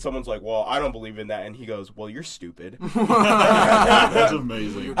 And then someone's like, "Well, I don't believe in that," and he goes, "Well, you're stupid." That's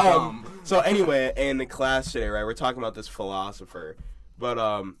amazing. You're dumb. So anyway, in the class today, right, we're talking about this philosopher, but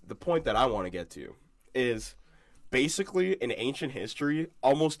the point that I want to get to is basically in ancient history,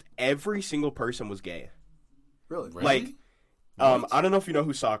 almost every single person was gay. Really? Really? Like, What? I don't know if you know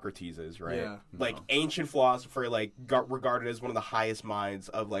who Socrates is, right? Yeah. Like No. ancient philosopher, like regarded as one of the highest minds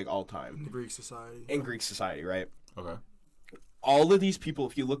of like all time Greek society. in Greek society, right? Okay. All of these people,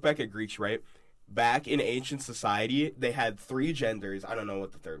 if you look back at Greeks, right? Back in ancient society, they had 3 genders. I don't know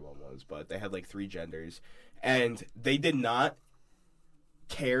what the third one was, but they had like 3 genders. And they did not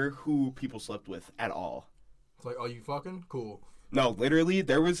care who people slept with at all. It's like, oh, you fucking? Cool. No, literally,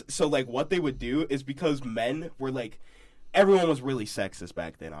 there was... So, like, what they would do is because men were, like... Everyone was really sexist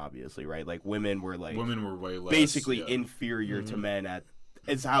back then, obviously, right? Like, women were, like... Women were way less. basically yeah. inferior to men at...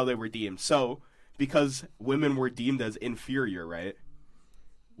 Is how they were deemed. So, because women were deemed as inferior, right?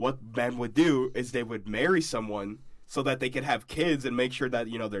 What men would do is they would marry someone so that they could have kids and make sure that,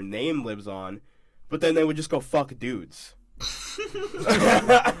 you know, their name lives on. But then they would just go fuck dudes. They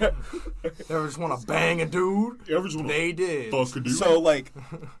ever just want to bang a dude? You ever just wanna They did. fuck a dude? So, like,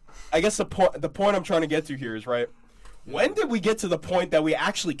 I guess the point I'm trying to get to here is, right, when did we get to the point that we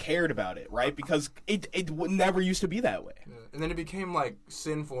actually cared about it, right? Because it never used to be that way. Yeah. and then it became like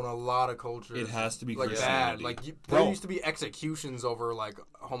sinful in a lot of cultures. It has to be like Christianity. bad. Like there used to be executions over like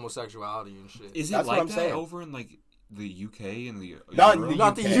homosexuality and shit. Is it That's what like I'm that saying. over in like the UK and the Not Europe?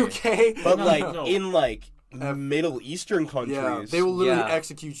 Not the UK, but No, like no. in like Middle Eastern countries. yeah, they will literally Yeah.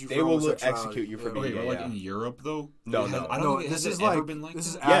 execute you. They for will homosexuality. execute you for Yeah. being Okay, gay. but like yeah. in Europe though. No, it has, no. I don't No, think this has is it like ever been like this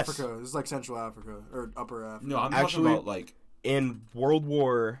is that? Yes. Africa. This is like Central Africa or Upper Africa. No, I'm Actually- talking about like In World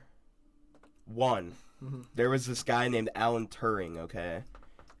War One, Mhm. there was this guy named Alan Turing, okay?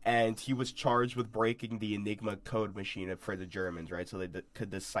 And he was charged with breaking the Enigma code machine for the Germans, right? So they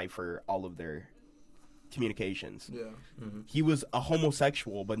could decipher all of their communications. Yeah. He was a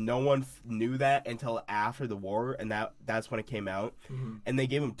homosexual, but no one knew that until after the war, and that's when it came out. And they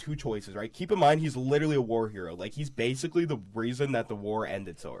gave him two choices, right? Keep in mind, he's literally a war hero. Like, he's basically the reason that the war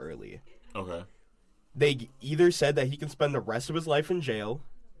ended so early. okay. They either said that he can spend the rest of his life in jail,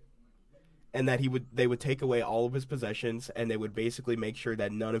 and that they would take away all of his possessions, and they would basically make sure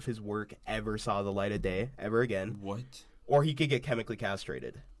that none of his work ever saw the light of day ever again, What? or he could get chemically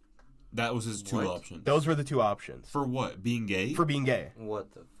castrated. That was his two What? options. Those were the two options For what? Being gay? for being gay.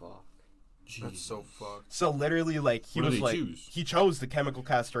 What the fuck? That's Jesus. so fucked. So literally, like, he What did was he like, choose? he chose the chemical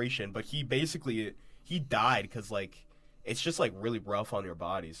castration, but he died because, like, it's just like really rough on your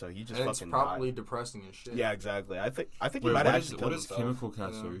body. So he just And it's fucking probably died. depressing as shit. Yeah, exactly. I think he Wait, might what have is, actually what killed is himself. chemical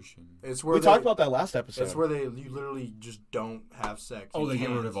castration? It's where We they, talked about that last episode. It's where you literally just don't have sex. Oh, You they get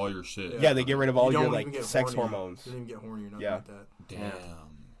can't. rid of all your shit. Yeah, they get rid of all You your don't like even get sex horny. hormones. You don't even get horny or nothing Yeah. like that. Damn.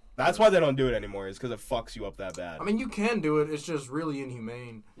 That's why they don't do it anymore. Is because it fucks you up that bad. I mean, you can do it. It's just really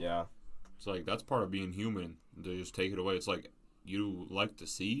inhumane. Yeah. It's like that's part of being human. They just take it away. It's like you like to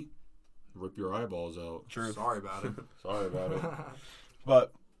see, rip your eyeballs out. True. Sorry about it. Sorry about it.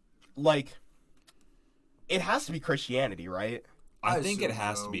 But like, it has to be Christianity, right? I I think it assume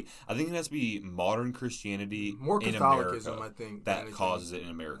has so. to be. I think it has to be modern Christianity More in Catholicism, America I think. than that anything. causes it in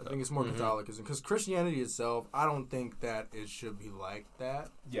I America. think it's more Catholicism because Christianity itself, I don't think that it should be like that.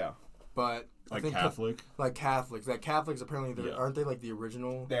 Yeah. But I Like think Catholic. like Catholics, apparently Yeah. aren't they like the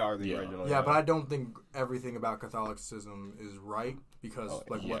original? They are the Yeah. original. Yeah, but I don't think everything about Catholicism is right because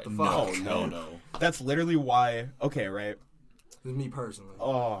like Yeah, what the no, fuck? no. that's literally why. Okay, right? Me personally.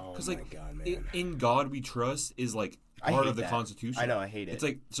 Oh, Because my like God, man. in God we trust is like I part hate of the that. Constitution. I know, I hate it. It's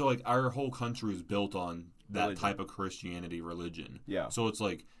like so like our whole country is built on that Religion. type of Christianity religion. Yeah. So it's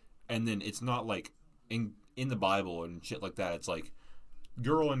like, and then it's not like in the Bible and shit like that. It's like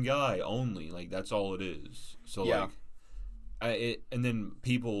girl and guy only. Like that's all it is. So Yeah. like, and then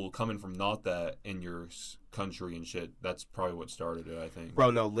people coming from not that in your country and shit. That's probably what started it. I think.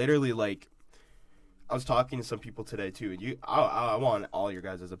 Bro, no, literally, like, I was talking to some people today too. And I want all your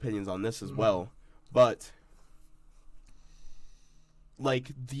guys' opinions on this as well, but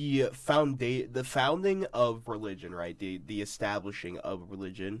like the founding of religion, right? The establishing of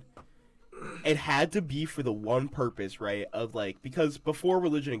religion. It had to be for the one purpose, right? Of like, because before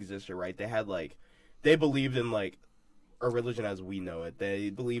religion existed, right? They believed in like a religion as we know it. They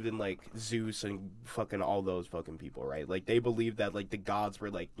believed in like Zeus and fucking all those fucking people, right? Like they believed that like the gods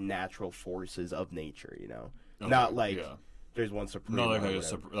were like natural forces of nature, you know, Okay, not like yeah. there's one supreme. Not or like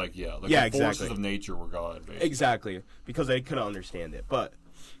whatever. yeah, Yeah, the forces exactly. of nature were God. Basically. Exactly, because they couldn't understand it. But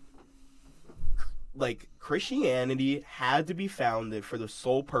like Christianity had to be founded for the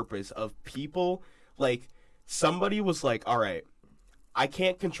sole purpose of people. Like somebody was like, all right, I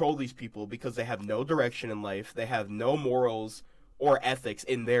can't control these people because they have no direction in life. They have no morals or ethics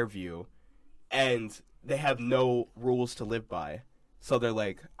in their view, and they have no rules to live by. So they're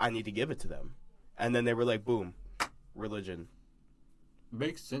like, I need to give it to them. And then they were like, boom, religion.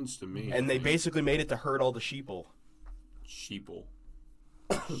 Makes sense to me. And they basically made it to herd all the sheeple. sheeple,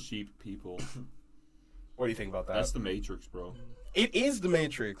 sheep people. What do you think about that? That's the Matrix, bro. It is the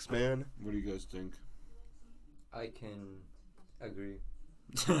Matrix, man. What do you guys think? I can agree.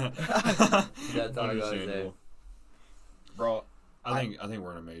 That's all I gotta say. Bro, I think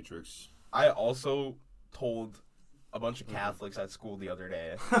we're in a Matrix. I also told a bunch of Catholics at school the other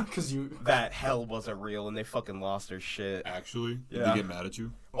day Because you. that hell wasn't real and they fucking lost their shit. Actually, did Yeah. they get mad at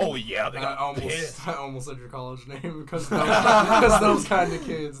you? Oh yeah, they got pissed. I almost said your college name because those kind of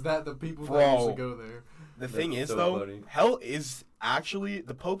kids, the people that Bro. usually go there. The thing That's is so though, funny. hell is actually,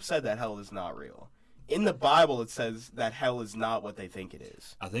 the Pope said that hell is not real. In the Bible it says that hell is not what they think it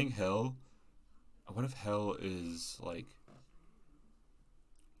is. I think hell. What if hell is like?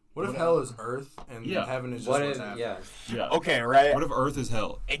 What if hell is Earth and Yeah. heaven is just What what's if? happening? Yeah. Yeah. Okay, right? What if Earth is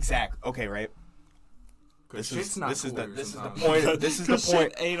hell? Exact. Okay, right? Because This is shit's not this is the cooler this is the sometimes. point. This is the Shit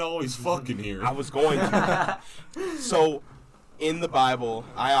point. ain't always fucking here. I was going to. So, in the Bible,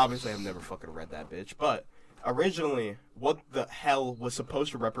 I obviously have never fucking read that bitch, but originally, what the hell was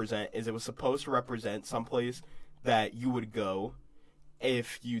supposed to represent is it was supposed to represent someplace that you would go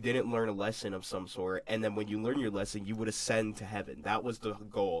if you didn't learn a lesson of some sort, and then when you learn your lesson, you would ascend to heaven. That was the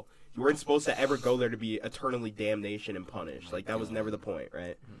goal. You weren't supposed to ever go there to be eternally damnation and punished. Like, that was never the point,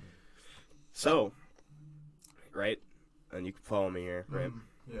 right? So, right? And you can follow me here, right?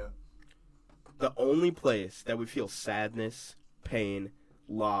 Yeah. The only place that we feel sadness, pain,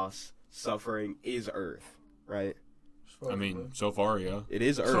 loss, suffering is Earth, right? I mean, so far, yeah. It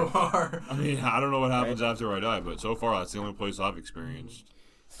is Earth. So far. I mean, I don't know what happens after I die, but so far, that's the only place I've experienced.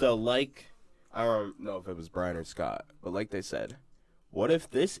 So, like, I don't know if it was Brian or Scott, but like they said, what if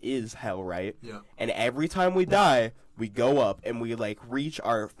this is hell, right? Yeah. And every time we die, we go up and we, like, reach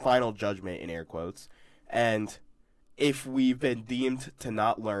our final judgment, in air quotes. And if we've been deemed to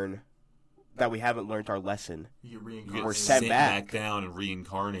not learn, that we haven't learned our lesson, You get You reincarnated get We're sent sent back. down and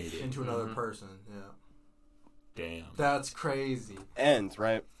reincarnated. into another person. Yeah. Damn. That's crazy. and,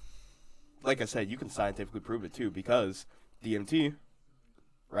 right, like I said, you can scientifically prove it, too, because DMT,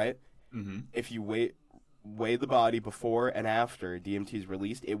 right? Mm-hmm. If you weigh the body before and after DMT is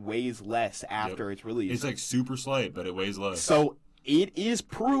released, it weighs less after it's released. It's like super slight, but it weighs less. So it is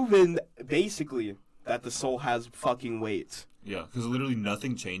proven, basically, that the soul has fucking weight. Yeah, because literally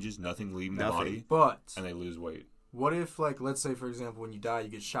nothing changes, nothing leaving the Nothing. body, But and they lose weight. what if, like, let's say, for example, when you die, you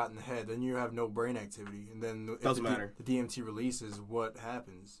get shot in the head, then you have no brain activity, and then if Doesn't matter. the DMT releases, what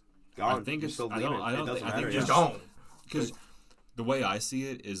happens? Gone. I think You're it's. still I leaving don't. I it. don't. It doesn't I think matter. Just just don't. because the way I see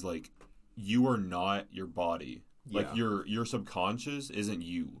it is like you are not your body. Like Yeah. your subconscious isn't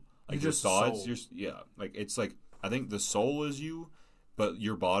you. Like You're your just thoughts. soul. Like it's like I think the soul is you, but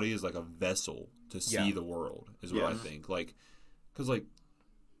your body is like a vessel to see Yeah. the world. Is what I Yeah. think. Like, because like.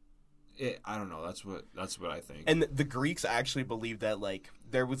 I don't know. That's what I think. And the Greeks actually believed that, like,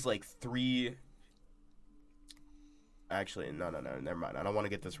 there was, like, three... Actually, no, never mind. I don't want to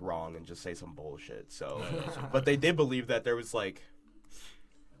get this wrong and just say some bullshit, so... But they did believe that there was, like,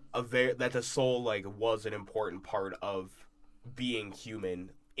 that the soul, like, was an important part of being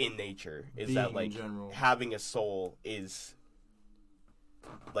human in nature. Is Being that, in like, general. having a soul is,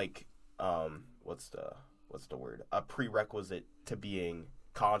 like, what's the word? A prerequisite to being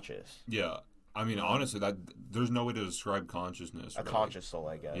conscious. Yeah, I mean, honestly, that there's no way to describe consciousness. A really. conscious soul,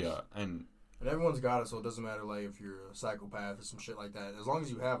 I guess. Yeah, and And everyone's got it, so it doesn't matter, like, if you're a psychopath or some shit like that. As long as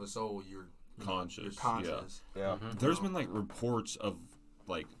you have a soul, you're Conscious, You're conscious. Yeah. there's been like reports of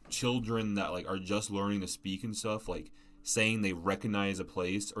like children that like are just learning to speak and stuff, like saying they recognize a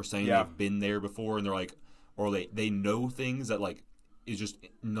place or saying Yeah. they've been there before, and they're like, or they know things that like is just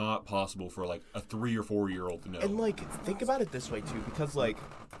not possible for like a 3 or 4 year old to know. And, like, think about it this way, too, because, like,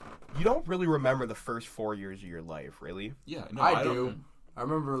 you don't really remember the first 4 years of your life, really. yeah, no, I don't- do. I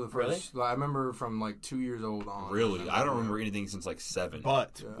remember the first. Like, I remember from like 2 years old on. Really, I don't remember anything since like 7.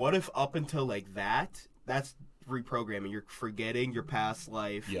 But Yeah. what if up until, like, that's reprogramming. You're forgetting your past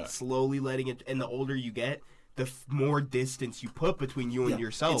life, Yeah. slowly letting it, and the older you get, the more distance you put between you and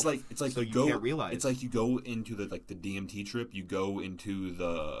yourself. It's like so you you go. can't realize. It's like you go into the DMT trip. You go into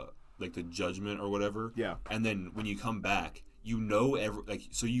the judgment or whatever. Yeah. And then when you come back, you know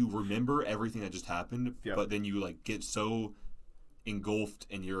so you remember everything that just happened. Yeah. But then you like get so engulfed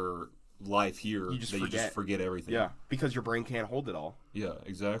in your life here You just that you just forget. forget everything. Yeah, because your brain can't hold it all. Yeah.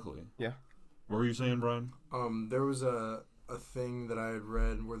 Exactly. Yeah. What were you saying, Brian? There was a thing that I had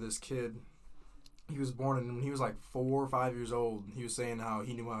read where this kid, he was born and when he was like 4 or 5 years old, he was saying how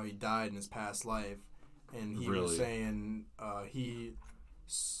he knew how he died in his past life, and he was Really? saying he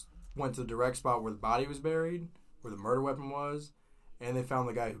went to the direct spot where the body was buried, where the murder weapon was, and they found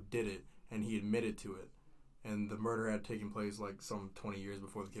the guy who did it, and he admitted to it. And the murder had taken place like some 20 years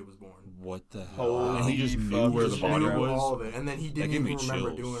before the kid was born. What the hell? Holy And he just knew fuck. where Just the body knew was. All of it, and then he didn't gave even me remember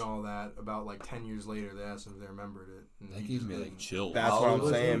chills. doing all that. About like 10 years later, they asked him if they remembered it. And That he gave just me like didn't. chills. That's How what old I'm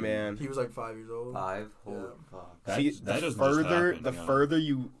was saying, he? man. He was like 5 years old. 5? Holy Yeah. fuck. That- See, that the doesn't just further, happen, the yeah. further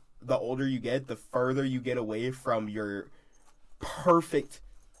the older you get, the further you get away from your perfect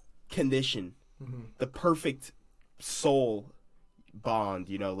condition, Mm-hmm. the perfect soul bond,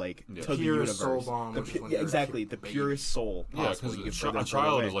 you know, like Yeah. to the Pure universe. soul bond, The which is pu- when yeah, you're a exactly, kid, the baby. purest soul Yeah, possible. because You get a further and further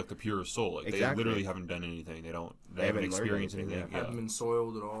child away. is like the purest soul. Like they Exactly. literally haven't done anything. They haven't haven't learned experienced anything, anything. Haven't been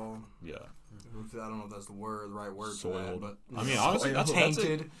soiled at all. Yeah. I don't know if that's the right word for that, Soiled. but I mean, honestly, that's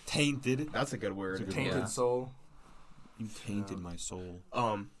tainted, tainted. That's a good word. That's a good tainted Yeah. soul. You tainted my soul.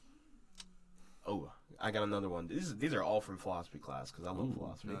 Oh, I got another one. These are all from philosophy class because I love Ooh.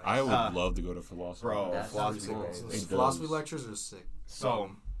 philosophy. Nice. I would Uh, love to go to philosophy. bro, That's philosophy. cool. is amazing. Philosophy does. lectures are sick.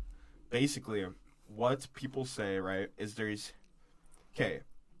 So, basically, what people say, right, is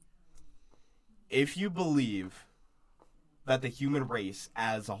if you believe that the human race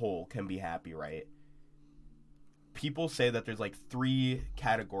as a whole can be happy, right? People say that there's like 3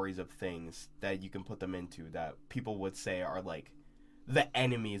 categories of things that you can put them into that people would say are like the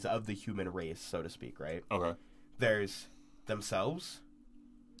enemies of the human race, so to speak, right? Okay. There's themselves,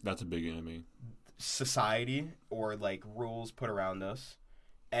 That's a big enemy. society, or like rules put around us,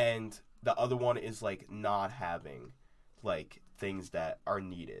 and the other one is like not having like things that are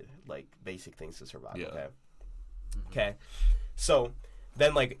needed, like basic things to survive. Yeah. Okay. Okay. So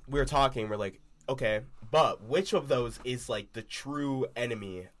then, like, we're talking, we're like, okay, but which of those is like the true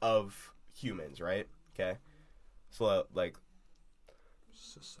enemy of humans, right? Okay. So like,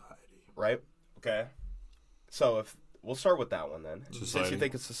 Society. right? Okay. So if we'll start with that one then. Since Society. you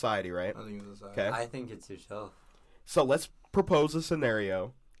think it's society, right? I think it's society. Okay. I think it's yourself. So let's propose a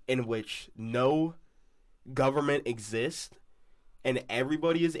scenario in which no government exists and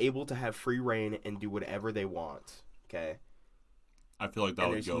everybody is able to have free reign and do whatever they want. Okay. I feel like that And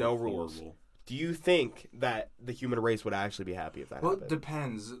would there's go no rules. horrible. Do you think that the human race would actually be happy if that Well, it happened?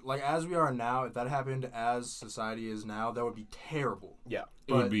 depends. Like, as we are now, if that happened as society is now, that would be terrible. Yeah.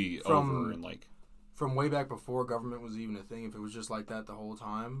 It would But be from- over in like From way back before government was even a thing, if it was just like that the whole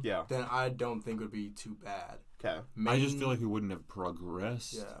time, Yeah. then I don't think it would be too bad. Okay. I just feel like we wouldn't have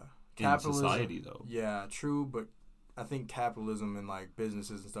progressed yeah, in society though. Yeah, true, but I think capitalism and like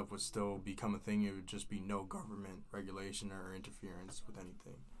businesses and stuff would still become a thing. It would just be no government regulation or interference with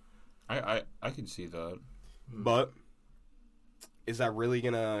anything. I can see that. But is that really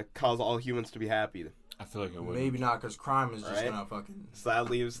going to cause all humans to be happy? I feel like it would. Maybe not, because crime is just Right. gonna fucking. So that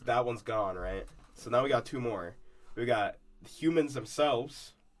leaves, that one's gone, right? So now we got 2 more. We got humans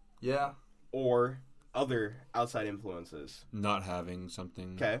themselves Yeah. or other outside influences. Not having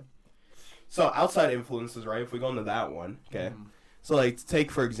something. Okay. So outside influences, right? If we go into that one, okay. Mhm. So like,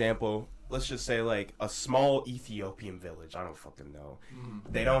 take for example, let's just say like a small Ethiopian village. I don't fucking know.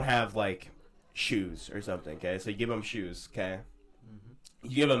 Mhm. They don't have like shoes or something. Okay, so you give them shoes. Okay,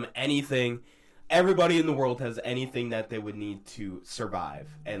 you give them anything. Everybody in the world has anything that they would need to survive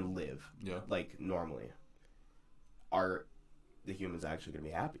and live Yeah. like normally. Are the humans actually going to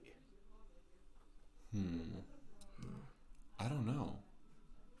be happy? I don't know.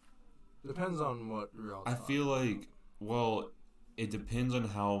 Depends on what you're all I talking feel about. like, well, it depends on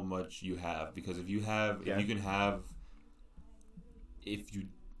how much you have, because if you have, Yeah. if you can have, if you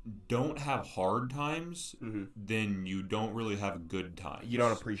don't have hard times, Mm-hmm. then you don't really have good times. You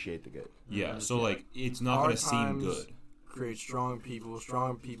don't appreciate the good. Yeah, so like it's not Hard gonna seem times good. create strong people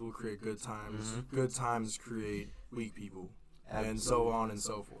create good times. Good times create weak people, and so on and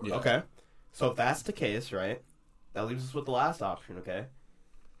so forth. Yeah. Okay, so if that's the case, right, that leaves us with the last option. Okay.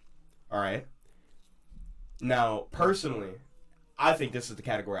 All right. Now, personally, I think this is the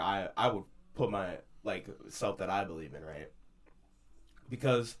category I would put my like self that I believe in, right?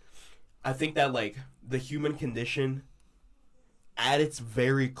 Because I think that like the human condition at its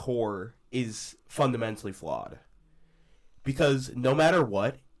very core is fundamentally flawed. Because no matter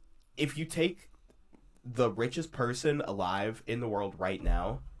what, if you take the richest person alive in the world right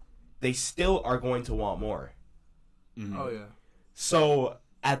now, they still are going to want more. Mhm. Oh yeah. So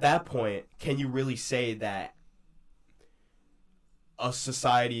at that point, can you really say that a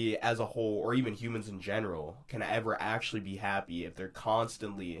society as a whole, or even humans in general, can ever actually be happy if they're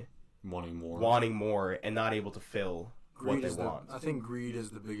constantly Wanting more. wanting more and not able to fill what Greed they is want? I think greed is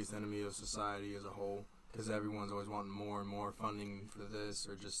the biggest enemy of society as a whole, because everyone's always wanting more and more funding for this,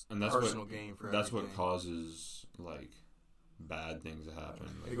 or just And that's personal what gain for that's everything. what causes like bad things to happen.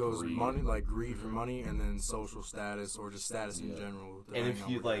 Like It goes greed. money, like greed for money, and then social status, or just status in Yeah. general. And if depending on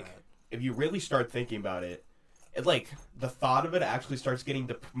you where you're like, at. if you really start thinking about it, it like the thought of it actually starts getting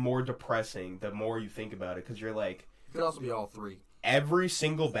more depressing the more you think about it, because you're like, it could also be all three. every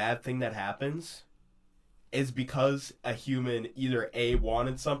single bad thing that happens is because a human either A,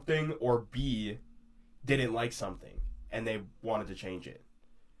 wanted something, or B, didn't like something and they wanted to change it.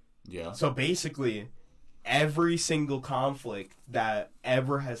 Yeah. So basically, every single conflict that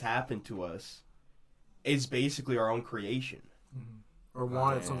ever has happened to us is basically our own creation. Or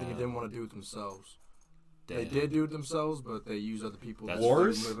wanted something they Damn. didn't want to do it themselves. They Damn. did do it themselves, but they use other people to That's- do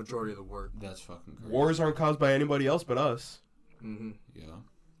Wars? the majority of the work. That's fucking crazy. Wars aren't caused by anybody else but us. hmm Yeah. God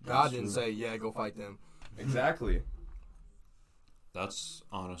That's didn't true. say, "Yeah, go fight them." Exactly. That's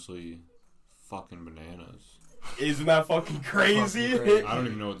honestly fucking bananas. Isn't that fucking crazy? Fucking crazy. I don't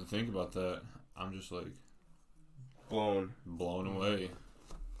even know what to think about that. I'm just like Blown. blown away.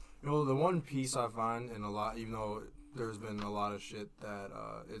 You know, the one piece I find in a lot, even though there's been a lot of shit that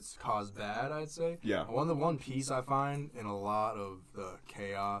it's caused bad, I'd say. Yeah. The one piece I find in a lot of the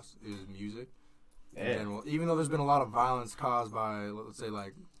chaos is music. in Yeah. general. Even though there's been a lot of violence caused by, let's say,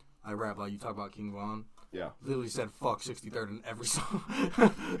 like, I rap, like, you talk about King Von. Yeah. Literally said fuck 63rd in every song.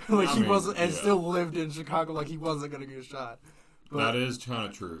 Like, I he mean, wasn't, and yeah. still lived in Chicago like he wasn't going to get shot. But, That is kind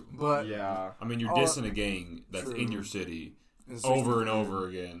of true. But, Yeah. I mean, you're Oh, dissing a gang that's true. in your city in over and 63rd, over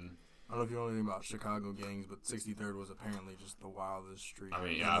again. I don't know if you know anything about Chicago gangs, but 63rd was apparently just the wildest street. I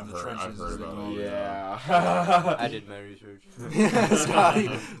mean, yeah, And I've heard and about all it, that. Yeah. I did my research.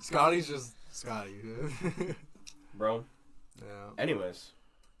 Yeah, Scotty's just Scotty. Bro. Yeah. Anyways,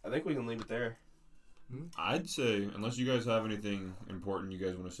 I think we can leave it there. I'd say, unless you guys have anything important you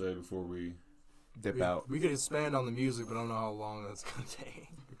guys want to say before we... Dip out. We could expand on the music, but I don't know how long that's gonna take.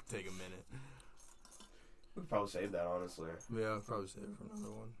 It could take a minute. We could probably save that, honestly. Yeah, I'll probably save it for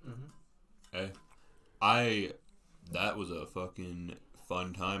another one. Hey, that was a fucking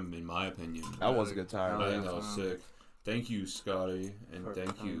fun time, in my opinion. That was a good time. I think that Yeah. was sick. Thank you, Scotty, and For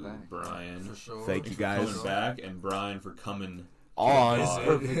thank coming you, back. Brian. For sure. Thank you For guys. coming back, and Brian for coming On. It's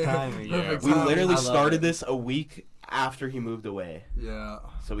perfect timing. Yeah. Perfect We timing. literally I love started it. this a week after he moved away, Yeah.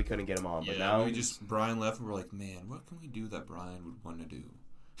 so we couldn't get him on. But Yeah, now, Brian left, and we're like, man, what can we do that Brian would want to do?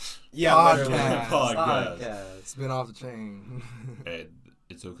 yeah, Podcast. literally. Podcast. It's been off the chain. Hey,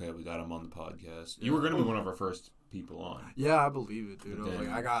 it's okay, we got him on the podcast. You were going to be one of our first people on. Yeah, I believe it, dude. I But was like,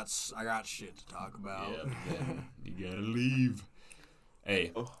 then- I got shit to talk about. Yeah, but then you gotta leave.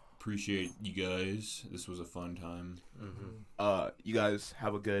 Hey, Oh. appreciate you guys. This was a fun time. You guys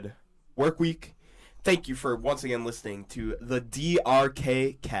have a good work week. Thank you for once again listening to the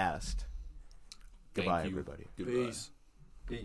DRK cast. Thank Goodbye, you. everybody. Goodbye. Peace.